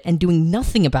pissed off at it and doing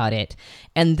nothing about it,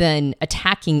 and then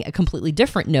attacking a completely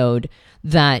different node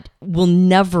that will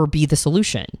never be the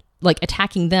solution. Like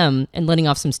attacking them and letting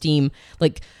off some steam,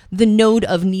 like the node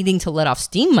of needing to let off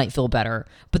steam might feel better,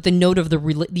 but the node of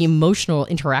the emotional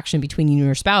interaction between you and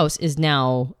your spouse is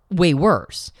now way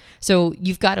worse. So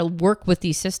you've got to work with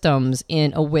these systems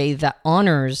in a way that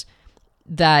honors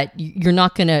that you're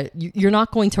not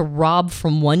going to rob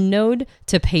from one node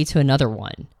to pay to another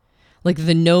one. Like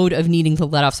the node of needing to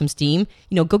let off some steam,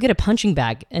 go get a punching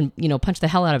bag and, punch the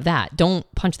hell out of that. Don't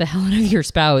punch the hell out of your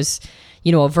spouse,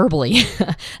 verbally.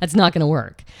 That's not going to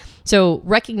work. So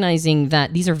recognizing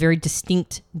that these are very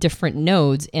distinct, different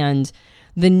nodes, and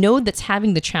the node that's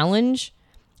having the challenge,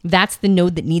 that's the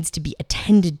node that needs to be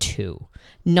attended to,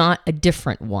 not a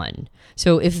different one.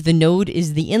 So if the node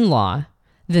is the in-law,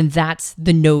 then that's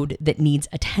the node that needs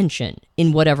attention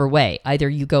in whatever way. Either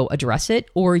you go address it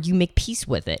or you make peace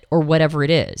with it or whatever it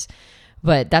is.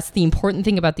 But that's the important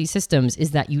thing about these systems,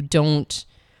 is that you don't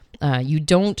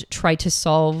try to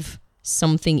solve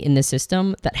something in the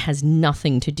system that has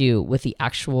nothing to do with the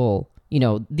actual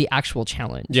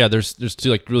challenge. Yeah, there's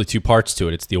two parts to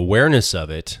it. It's the awareness of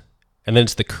it, and then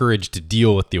it's the courage to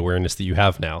deal with the awareness that you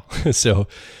have now. So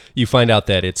you find out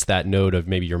that it's that node of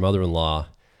maybe your mother-in-law,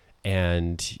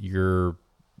 and you're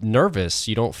nervous.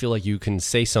 You don't feel like you can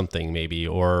say something maybe,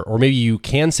 or maybe you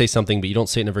can say something, but you don't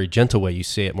say it in a very gentle way. You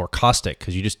say it more caustic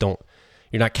because you're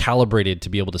not calibrated to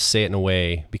be able to say it in a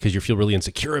way because you feel really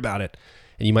insecure about it.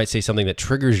 And you might say something that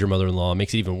triggers your mother-in-law,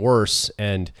 makes it even worse.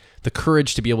 And the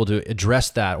courage to be able to address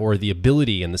that, or the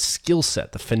ability and the skill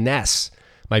set, the finesse,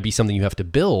 might be something you have to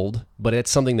build, but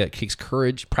it's something that takes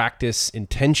courage, practice,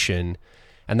 intention.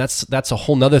 And that's a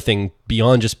whole nother thing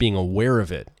beyond just being aware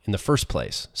of it in the first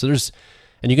place.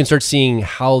 And you can start seeing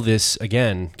how this,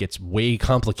 again, gets way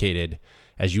complicated.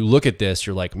 As you look at this,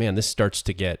 you're like, man, this starts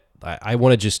to get, I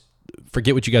want to just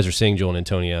forget what you guys are saying, Joel and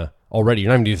Antonia, already.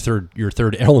 You're not even to your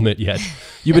third element yet.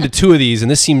 You've been to two of these, and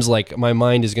this seems like my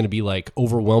mind is going to be like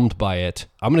overwhelmed by it.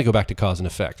 I'm going to go back to cause and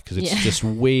effect because it's just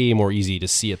way more easy to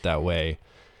see it that way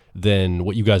than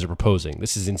what you guys are proposing.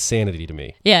 This is insanity to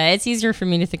me. Yeah, it's easier for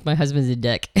me to think my husband's a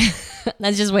dick.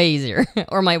 That's just way easier.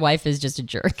 Or my wife is just a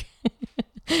jerk.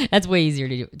 That's way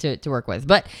easier to work with.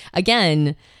 But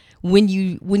again, when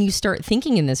you start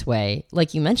thinking in this way,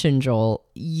 like you mentioned, Joel,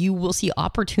 you will see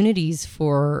opportunities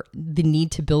for the need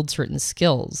to build certain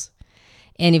skills.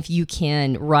 And if you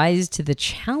can rise to the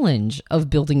challenge of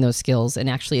building those skills and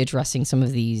actually addressing some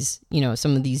of these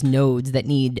nodes that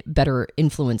need better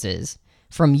influences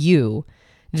from you,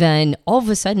 then all of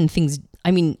a sudden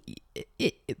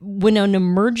when an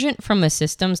emergent from a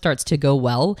system starts to go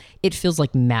well, it feels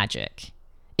like magic.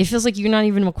 It feels like you're not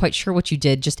even quite sure what you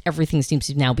did, just everything seems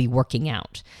to now be working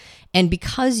out. And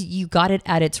because you got it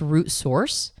at its root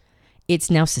source, it's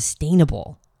now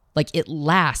sustainable. Like it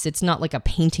lasts. It's not like a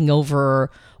painting over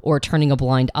or turning a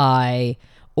blind eye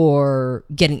or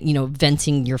getting,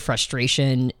 venting your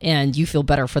frustration and you feel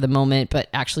better for the moment, but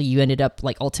actually you ended up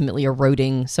like ultimately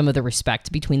eroding some of the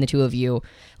respect between the two of you.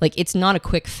 Like it's not a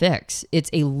quick fix. It's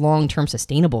a long-term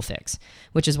sustainable fix,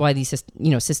 which is why these,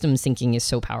 systems thinking is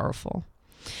so powerful.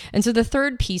 And so the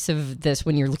third piece of this,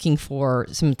 when you're looking for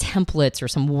some templates or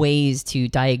some ways to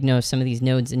diagnose some of these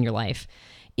nodes in your life,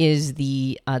 is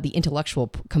the intellectual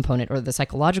component or the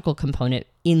psychological component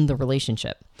in the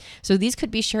relationship. So these could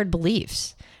be shared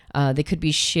beliefs. They could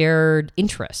be shared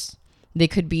interests. They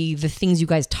could be the things you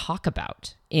guys talk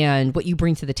about and what you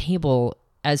bring to the table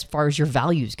as far as your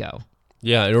values go.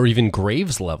 Yeah, or even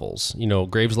Graves levels,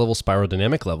 Graves level, spiral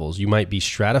dynamic levels. You might be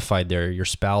stratified there. Your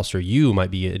spouse or you might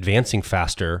be advancing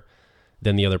faster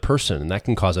than the other person, and that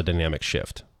can cause a dynamic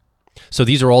shift. So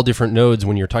these are all different nodes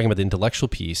when you're talking about the intellectual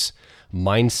piece.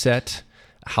 Mindset,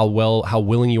 how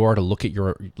willing you are to look at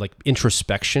your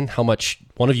introspection, how much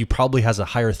one of you probably has a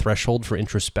higher threshold for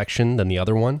introspection than the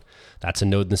other one. That's a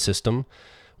node in the system.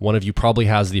 One of you probably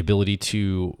has the ability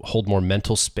to hold more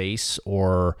mental space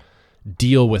or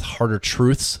deal with harder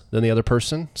truths than the other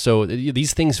person. So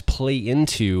these things play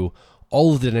into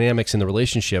all of the dynamics in the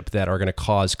relationship that are going to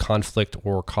cause conflict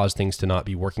or cause things to not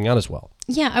be working out as well.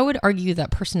 Yeah, I would argue that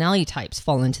personality types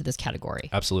fall into this category.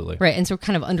 Absolutely. Right. And so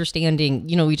kind of understanding,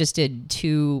 we just did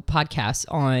 2 podcasts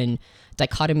on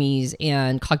dichotomies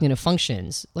and cognitive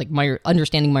functions, like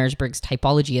understanding Myers-Briggs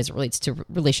typology as it relates to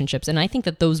relationships. And I think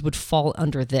that those would fall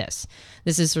under this.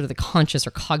 This is sort of the conscious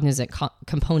or cognizant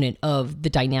component of the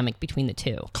dynamic between the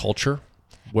two. Culture,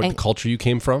 the culture you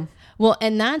came from. Well,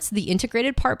 and that's the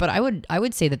integrated part, but I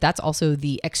would say that that's also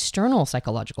the external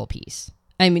psychological piece.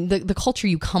 I mean, the culture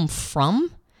you come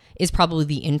from is probably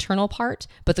the internal part,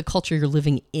 but the culture you're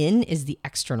living in is the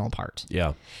external part.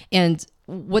 Yeah. And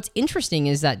what's interesting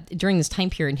is that during this time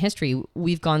period in history,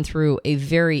 we've gone through in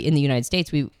the United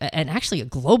States, and actually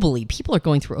globally, people are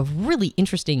going through a really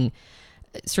interesting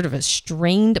sort of a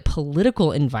strained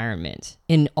political environment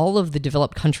in all of the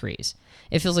developed countries.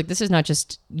 It feels like this is not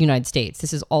just United States.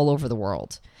 This is all over the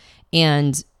world.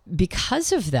 And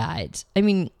because of that, I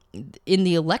mean, in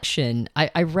the election,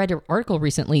 I read an article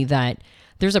recently that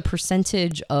there's a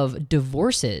percentage of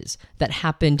divorces that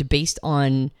happened based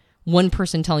on one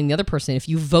person telling the other person, if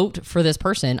you vote for this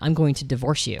person, I'm going to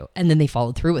divorce you. And then they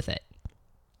followed through with it.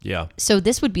 Yeah. So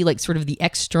this would be like sort of the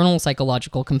external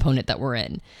psychological component that we're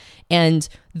in. And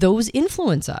those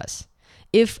influence us.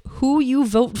 If who you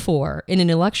vote for in an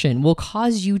election will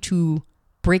cause you to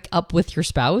break up with your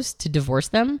spouse, to divorce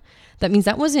them, that means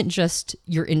that wasn't just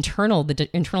your internal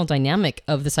dynamic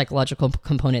of the psychological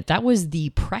component. That was the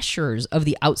pressures of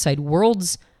the outside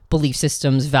world's belief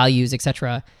systems, values,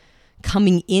 etc.,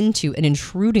 coming into and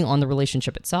intruding on the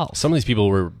relationship itself. Some of these people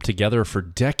were together for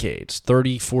decades,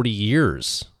 30, 40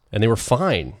 years, and they were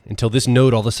fine until this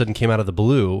node all of a sudden came out of the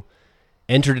blue,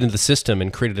 entered into the system,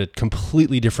 and created a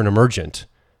completely different emergent.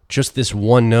 Just this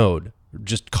one node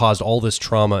just caused all this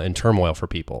trauma and turmoil for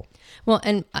people. Well,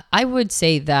 and I would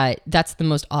say that that's the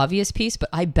most obvious piece, but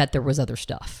I bet there was other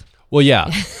stuff. Well, yeah.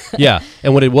 Yeah.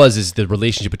 And what it was is the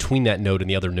relationship between that node and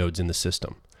the other nodes in the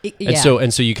system. Yeah.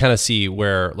 And so you kind of see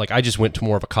where, like, I just went to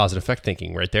more of a cause and effect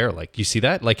thinking right there. Like, you see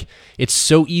that? Like, it's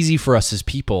so easy for us as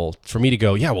people, for me to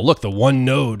go, yeah, well, look, the one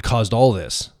node caused all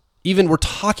this. Even we're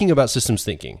talking about systems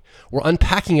thinking. We're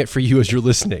unpacking it for you as you're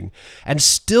listening. And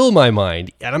still my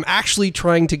mind, and I'm actually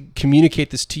trying to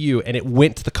communicate this to you, and it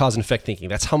went to the cause and effect thinking.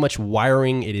 That's how much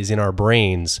wiring it is in our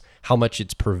brains, how much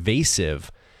it's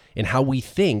pervasive in how we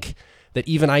think, that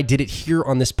even I did it here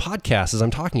on this podcast as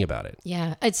I'm talking about it.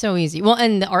 Yeah, it's so easy. Well,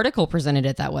 and the article presented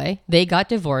it that way. They got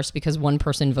divorced because one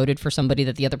person voted for somebody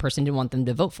that the other person didn't want them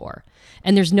to vote for.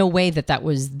 And there's no way that that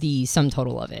was the sum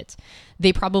total of it.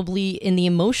 They probably, in the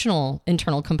emotional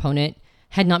internal component,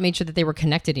 had not made sure that they were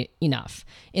connected enough.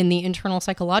 In the internal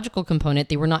psychological component,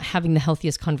 they were not having the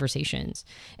healthiest conversations.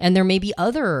 And there may be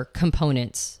other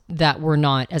components that were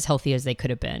not as healthy as they could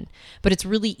have been. But it's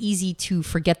really easy to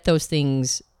forget those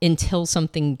things until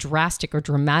something drastic or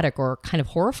dramatic or kind of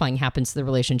horrifying happens to the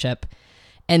relationship.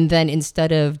 And then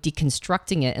instead of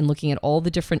deconstructing it and looking at all the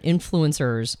different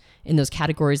influencers in those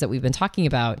categories that we've been talking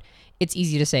about, it's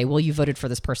easy to say, well, you voted for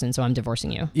this person, so I'm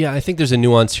divorcing you. Yeah, I think there's a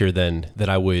nuance here then that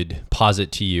I would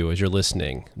posit to you as you're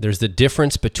listening. There's the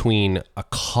difference between a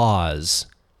cause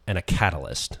and a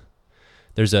catalyst.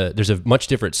 There's a much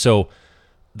difference. So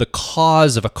the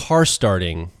cause of a car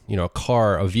starting,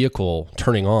 a vehicle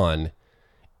turning on,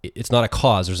 it's not a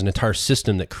cause. There's an entire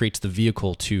system that creates the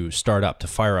vehicle to start up, to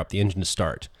fire up, the engine to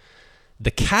start. The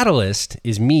catalyst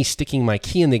is me sticking my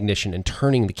key in the ignition and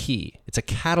turning the key. It's a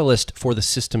catalyst for the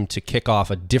system to kick off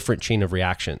a different chain of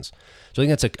reactions. So I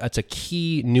think that's a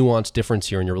key nuanced difference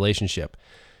here in your relationship.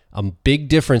 A big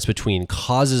difference between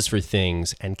causes for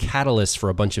things and catalysts for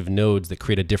a bunch of nodes that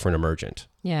create a different emergent.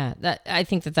 Yeah, I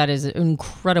think that is an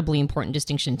incredibly important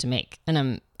distinction to make.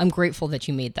 And I'm grateful that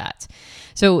you made that.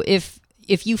 So if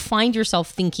you find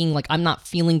yourself thinking like, I'm not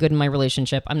feeling good in my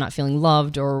relationship, I'm not feeling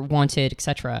loved or wanted,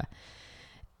 etc.,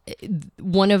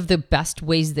 one of the best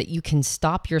ways that you can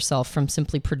stop yourself from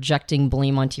simply projecting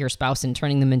blame onto your spouse and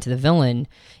turning them into the villain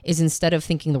is, instead of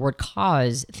thinking the word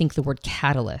cause, think the word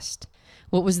catalyst.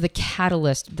 What was the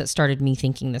catalyst that started me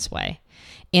thinking this way?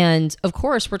 And of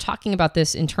course, we're talking about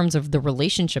this in terms of the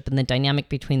relationship and the dynamic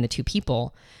between the two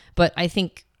people. But I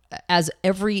think as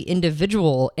every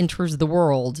individual enters the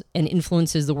world and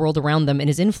influences the world around them and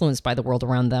is influenced by the world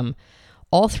around them,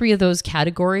 all three of those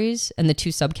categories and the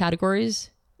two subcategories,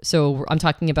 so I'm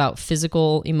talking about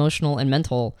physical, emotional, and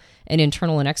mental, and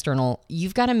internal and external,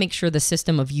 you've got to make sure the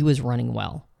system of you is running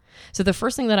well. So the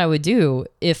first thing that I would do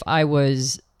if I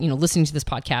was listening to this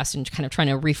podcast and kind of trying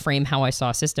to reframe how I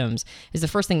saw systems, is the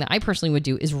first thing that I personally would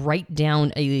do is write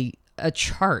down a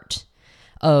chart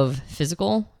of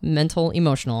physical, mental,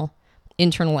 emotional,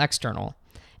 internal, external.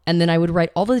 And then I would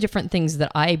write all the different things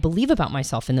that I believe about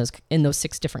myself in those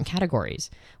 6 different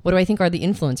categories. What do I think are the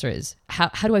influencers?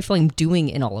 How do I feel I'm doing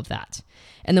in all of that?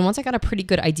 And then once I got a pretty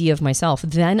good idea of myself,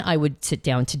 then I would sit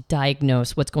down to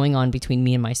diagnose what's going on between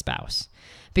me and my spouse.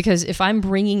 Because if I'm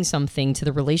bringing something to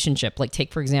the relationship, like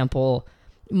take, for example,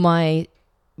 my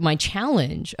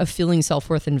challenge of feeling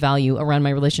self-worth and value around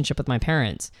my relationship with my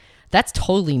parents, that's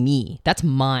totally me. That's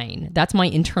mine. That's my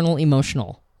internal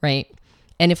emotional, right?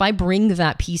 And if I bring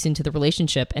that piece into the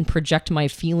relationship and project my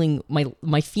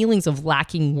feelings of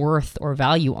lacking worth or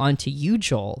value onto you,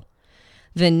 Joel,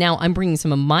 then now I'm bringing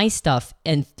some of my stuff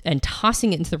and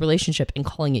tossing it into the relationship and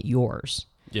calling it yours.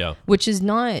 Yeah. Which is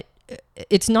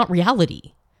it's not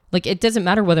reality. Like, it doesn't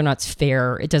matter whether or not it's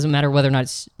fair. It doesn't matter whether or not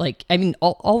it's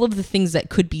all of the things that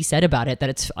could be said about it, that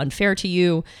it's unfair to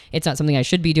you. It's not something I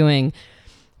should be doing.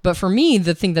 But for me,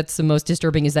 the thing that's the most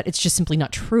disturbing is that it's just simply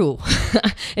not true.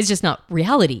 It's just not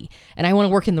reality. And I want to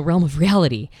work in the realm of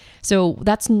reality. So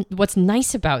that's what's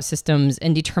nice about systems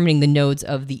and determining the nodes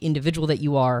of the individual that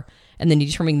you are, and then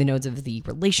determining the nodes of the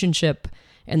relationship,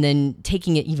 and then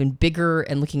taking it even bigger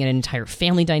and looking at an entire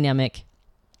family dynamic,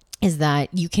 is that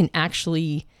you can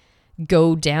actually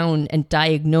go down and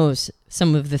diagnose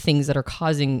some of the things that are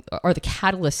the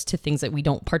catalysts to things that we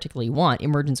don't particularly want,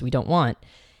 emergence we don't want.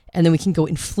 And then we can go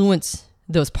influence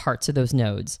those parts of those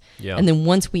nodes. Yeah. And then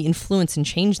once we influence and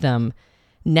change them,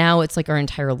 now it's like our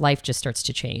entire life just starts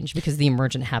to change because the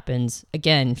emergent happens,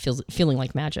 again, feeling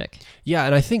like magic. Yeah,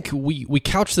 and I think we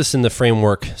couch this in the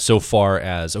framework so far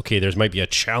as, okay, there might be a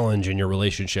challenge in your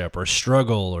relationship or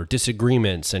struggle or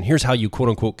disagreements, and here's how you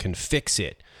quote-unquote can fix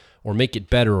it or make it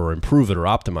better or improve it or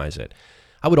optimize it.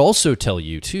 I would also tell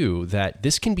you, too, that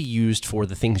this can be used for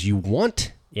the things you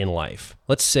want in life.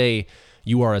 Let's say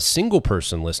you are a single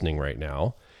person listening right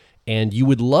now, and you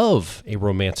would love a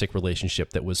romantic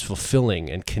relationship that was fulfilling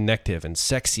and connective and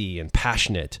sexy and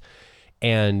passionate.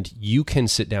 And you can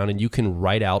sit down and you can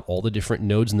write out all the different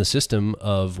nodes in the system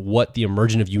of what the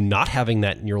emergent of you not having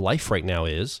that in your life right now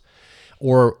is.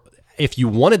 Or if you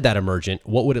wanted that emergent,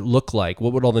 what would it look like?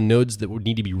 What would all the nodes that would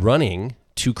need to be running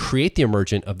to create the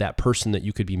emergent of that person that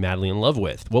you could be madly in love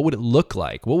with? What would it look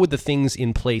like? What would the things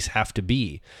in place have to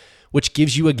be? Which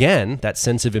gives you, again, that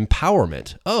sense of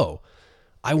empowerment. Oh,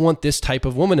 I want this type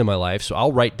of woman in my life, so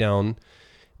I'll write down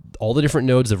all the different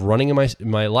nodes of running in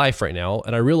my life right now,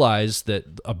 and I realize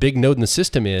that a big node in the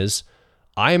system is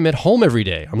I am at home every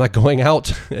day. I'm not going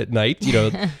out at night.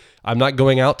 I'm not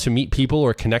going out to meet people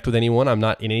or connect with anyone. I'm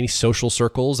not in any social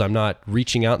circles. I'm not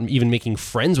reaching out and even making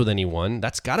friends with anyone.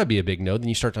 That's got to be a big node. Then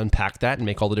you start to unpack that and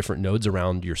make all the different nodes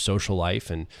around your social life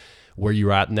and where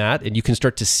you're at in that, and you can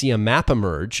start to see a map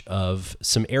emerge of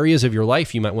some areas of your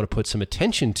life you might want to put some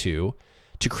attention to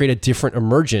create a different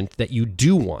emergent that you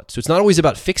do want. So it's not always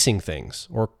about fixing things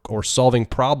or solving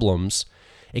problems.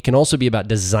 It can also be about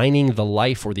designing the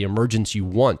life or the emergence you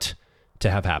want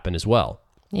to have happen as well.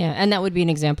 Yeah, and that would be an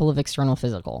example of external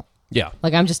physical. Yeah.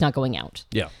 Like, I'm just not going out.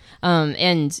 Yeah.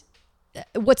 And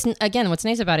what's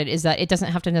nice about it is that it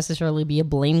doesn't have to necessarily be a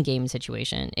blame game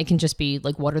situation. It can just be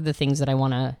like, what are the things that I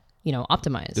want to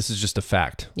optimize. This is just a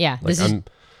fact. Yeah. Like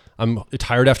I'm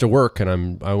tired after work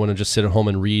and I want to just sit at home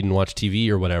and read and watch TV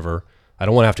or whatever. I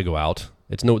don't want to have to go out.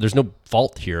 There's no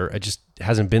fault here. It just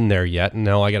hasn't been there yet. And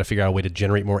now I got to figure out a way to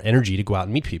generate more energy to go out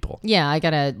and meet people. Yeah. I got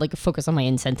to focus on my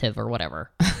incentive or whatever.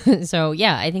 So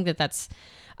yeah, I think that's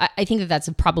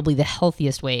probably the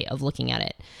healthiest way of looking at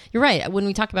it. You're right. When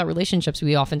we talk about relationships,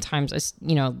 we oftentimes,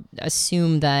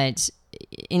 assume that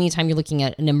anytime you're looking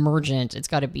at an emergent, it's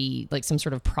got to be like some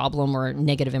sort of problem or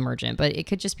negative emergent. But it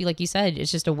could just be, like you said,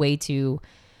 it's just a way to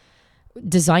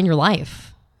design your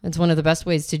life. It's one of the best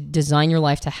ways to design your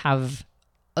life, to have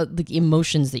the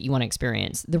emotions that you want to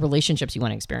experience, the relationships you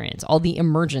want to experience, all the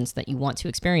emergence that you want to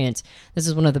experience. This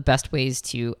is one of the best ways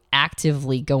to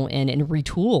actively go in and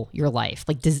retool your life.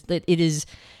 It is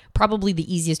probably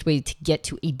the easiest way to get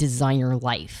to a designer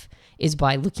life, is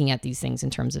by looking at these things in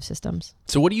terms of systems.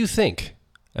 So what do you think?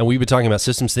 And we've been talking about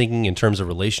systems thinking in terms of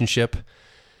relationship.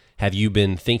 Have you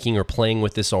been thinking or playing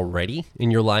with this already in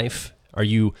your life? Are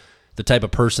you the type of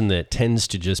person that tends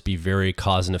to just be very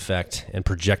cause and effect and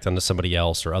project onto somebody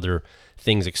else or other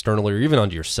things externally or even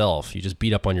onto yourself? You just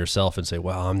beat up on yourself and say,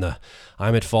 well,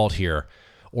 I'm at fault here.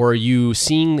 Or are you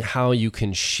seeing how you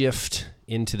can shift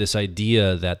into this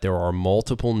idea that there are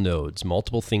multiple nodes,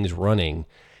 multiple things running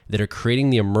that are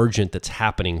creating the emergent that's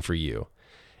happening for you?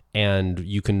 And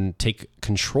you can take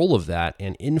control of that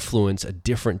and influence a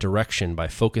different direction by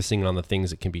focusing on the things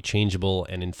that can be changeable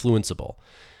and influenceable.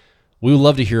 We would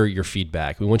love to hear your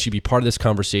feedback. We want you to be part of this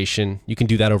conversation. You can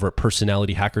do that over at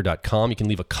personalityhacker.com. You can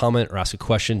leave a comment or ask a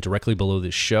question directly below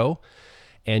this show.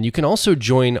 And you can also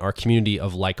join our community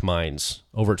of like minds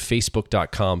over at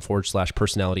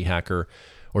facebook.com/personalityhacker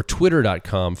or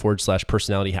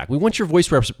twitter.com/personalityhack. We want your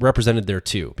voice represented there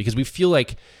too, because we feel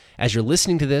like as you're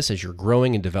listening to this, as you're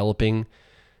growing and developing,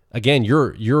 again,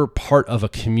 you're part of a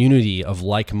community of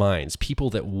like minds,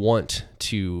 people that want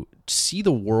to see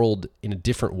the world in a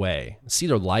different way, see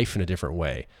their life in a different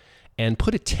way, and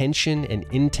put attention and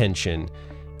intention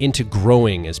into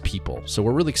growing as people. So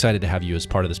we're really excited to have you as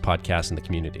part of this podcast and the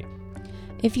community.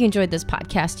 If you enjoyed this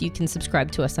podcast, you can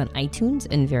subscribe to us on iTunes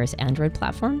and various Android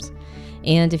platforms.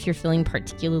 And if you're feeling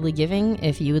particularly giving,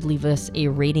 if you would leave us a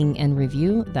rating and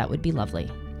review, that would be lovely.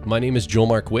 My name is Joel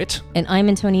Mark Witt. And I'm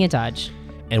Antonia Dodge.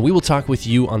 And we will talk with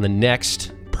you on the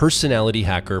next Personality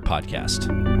Hacker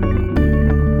podcast.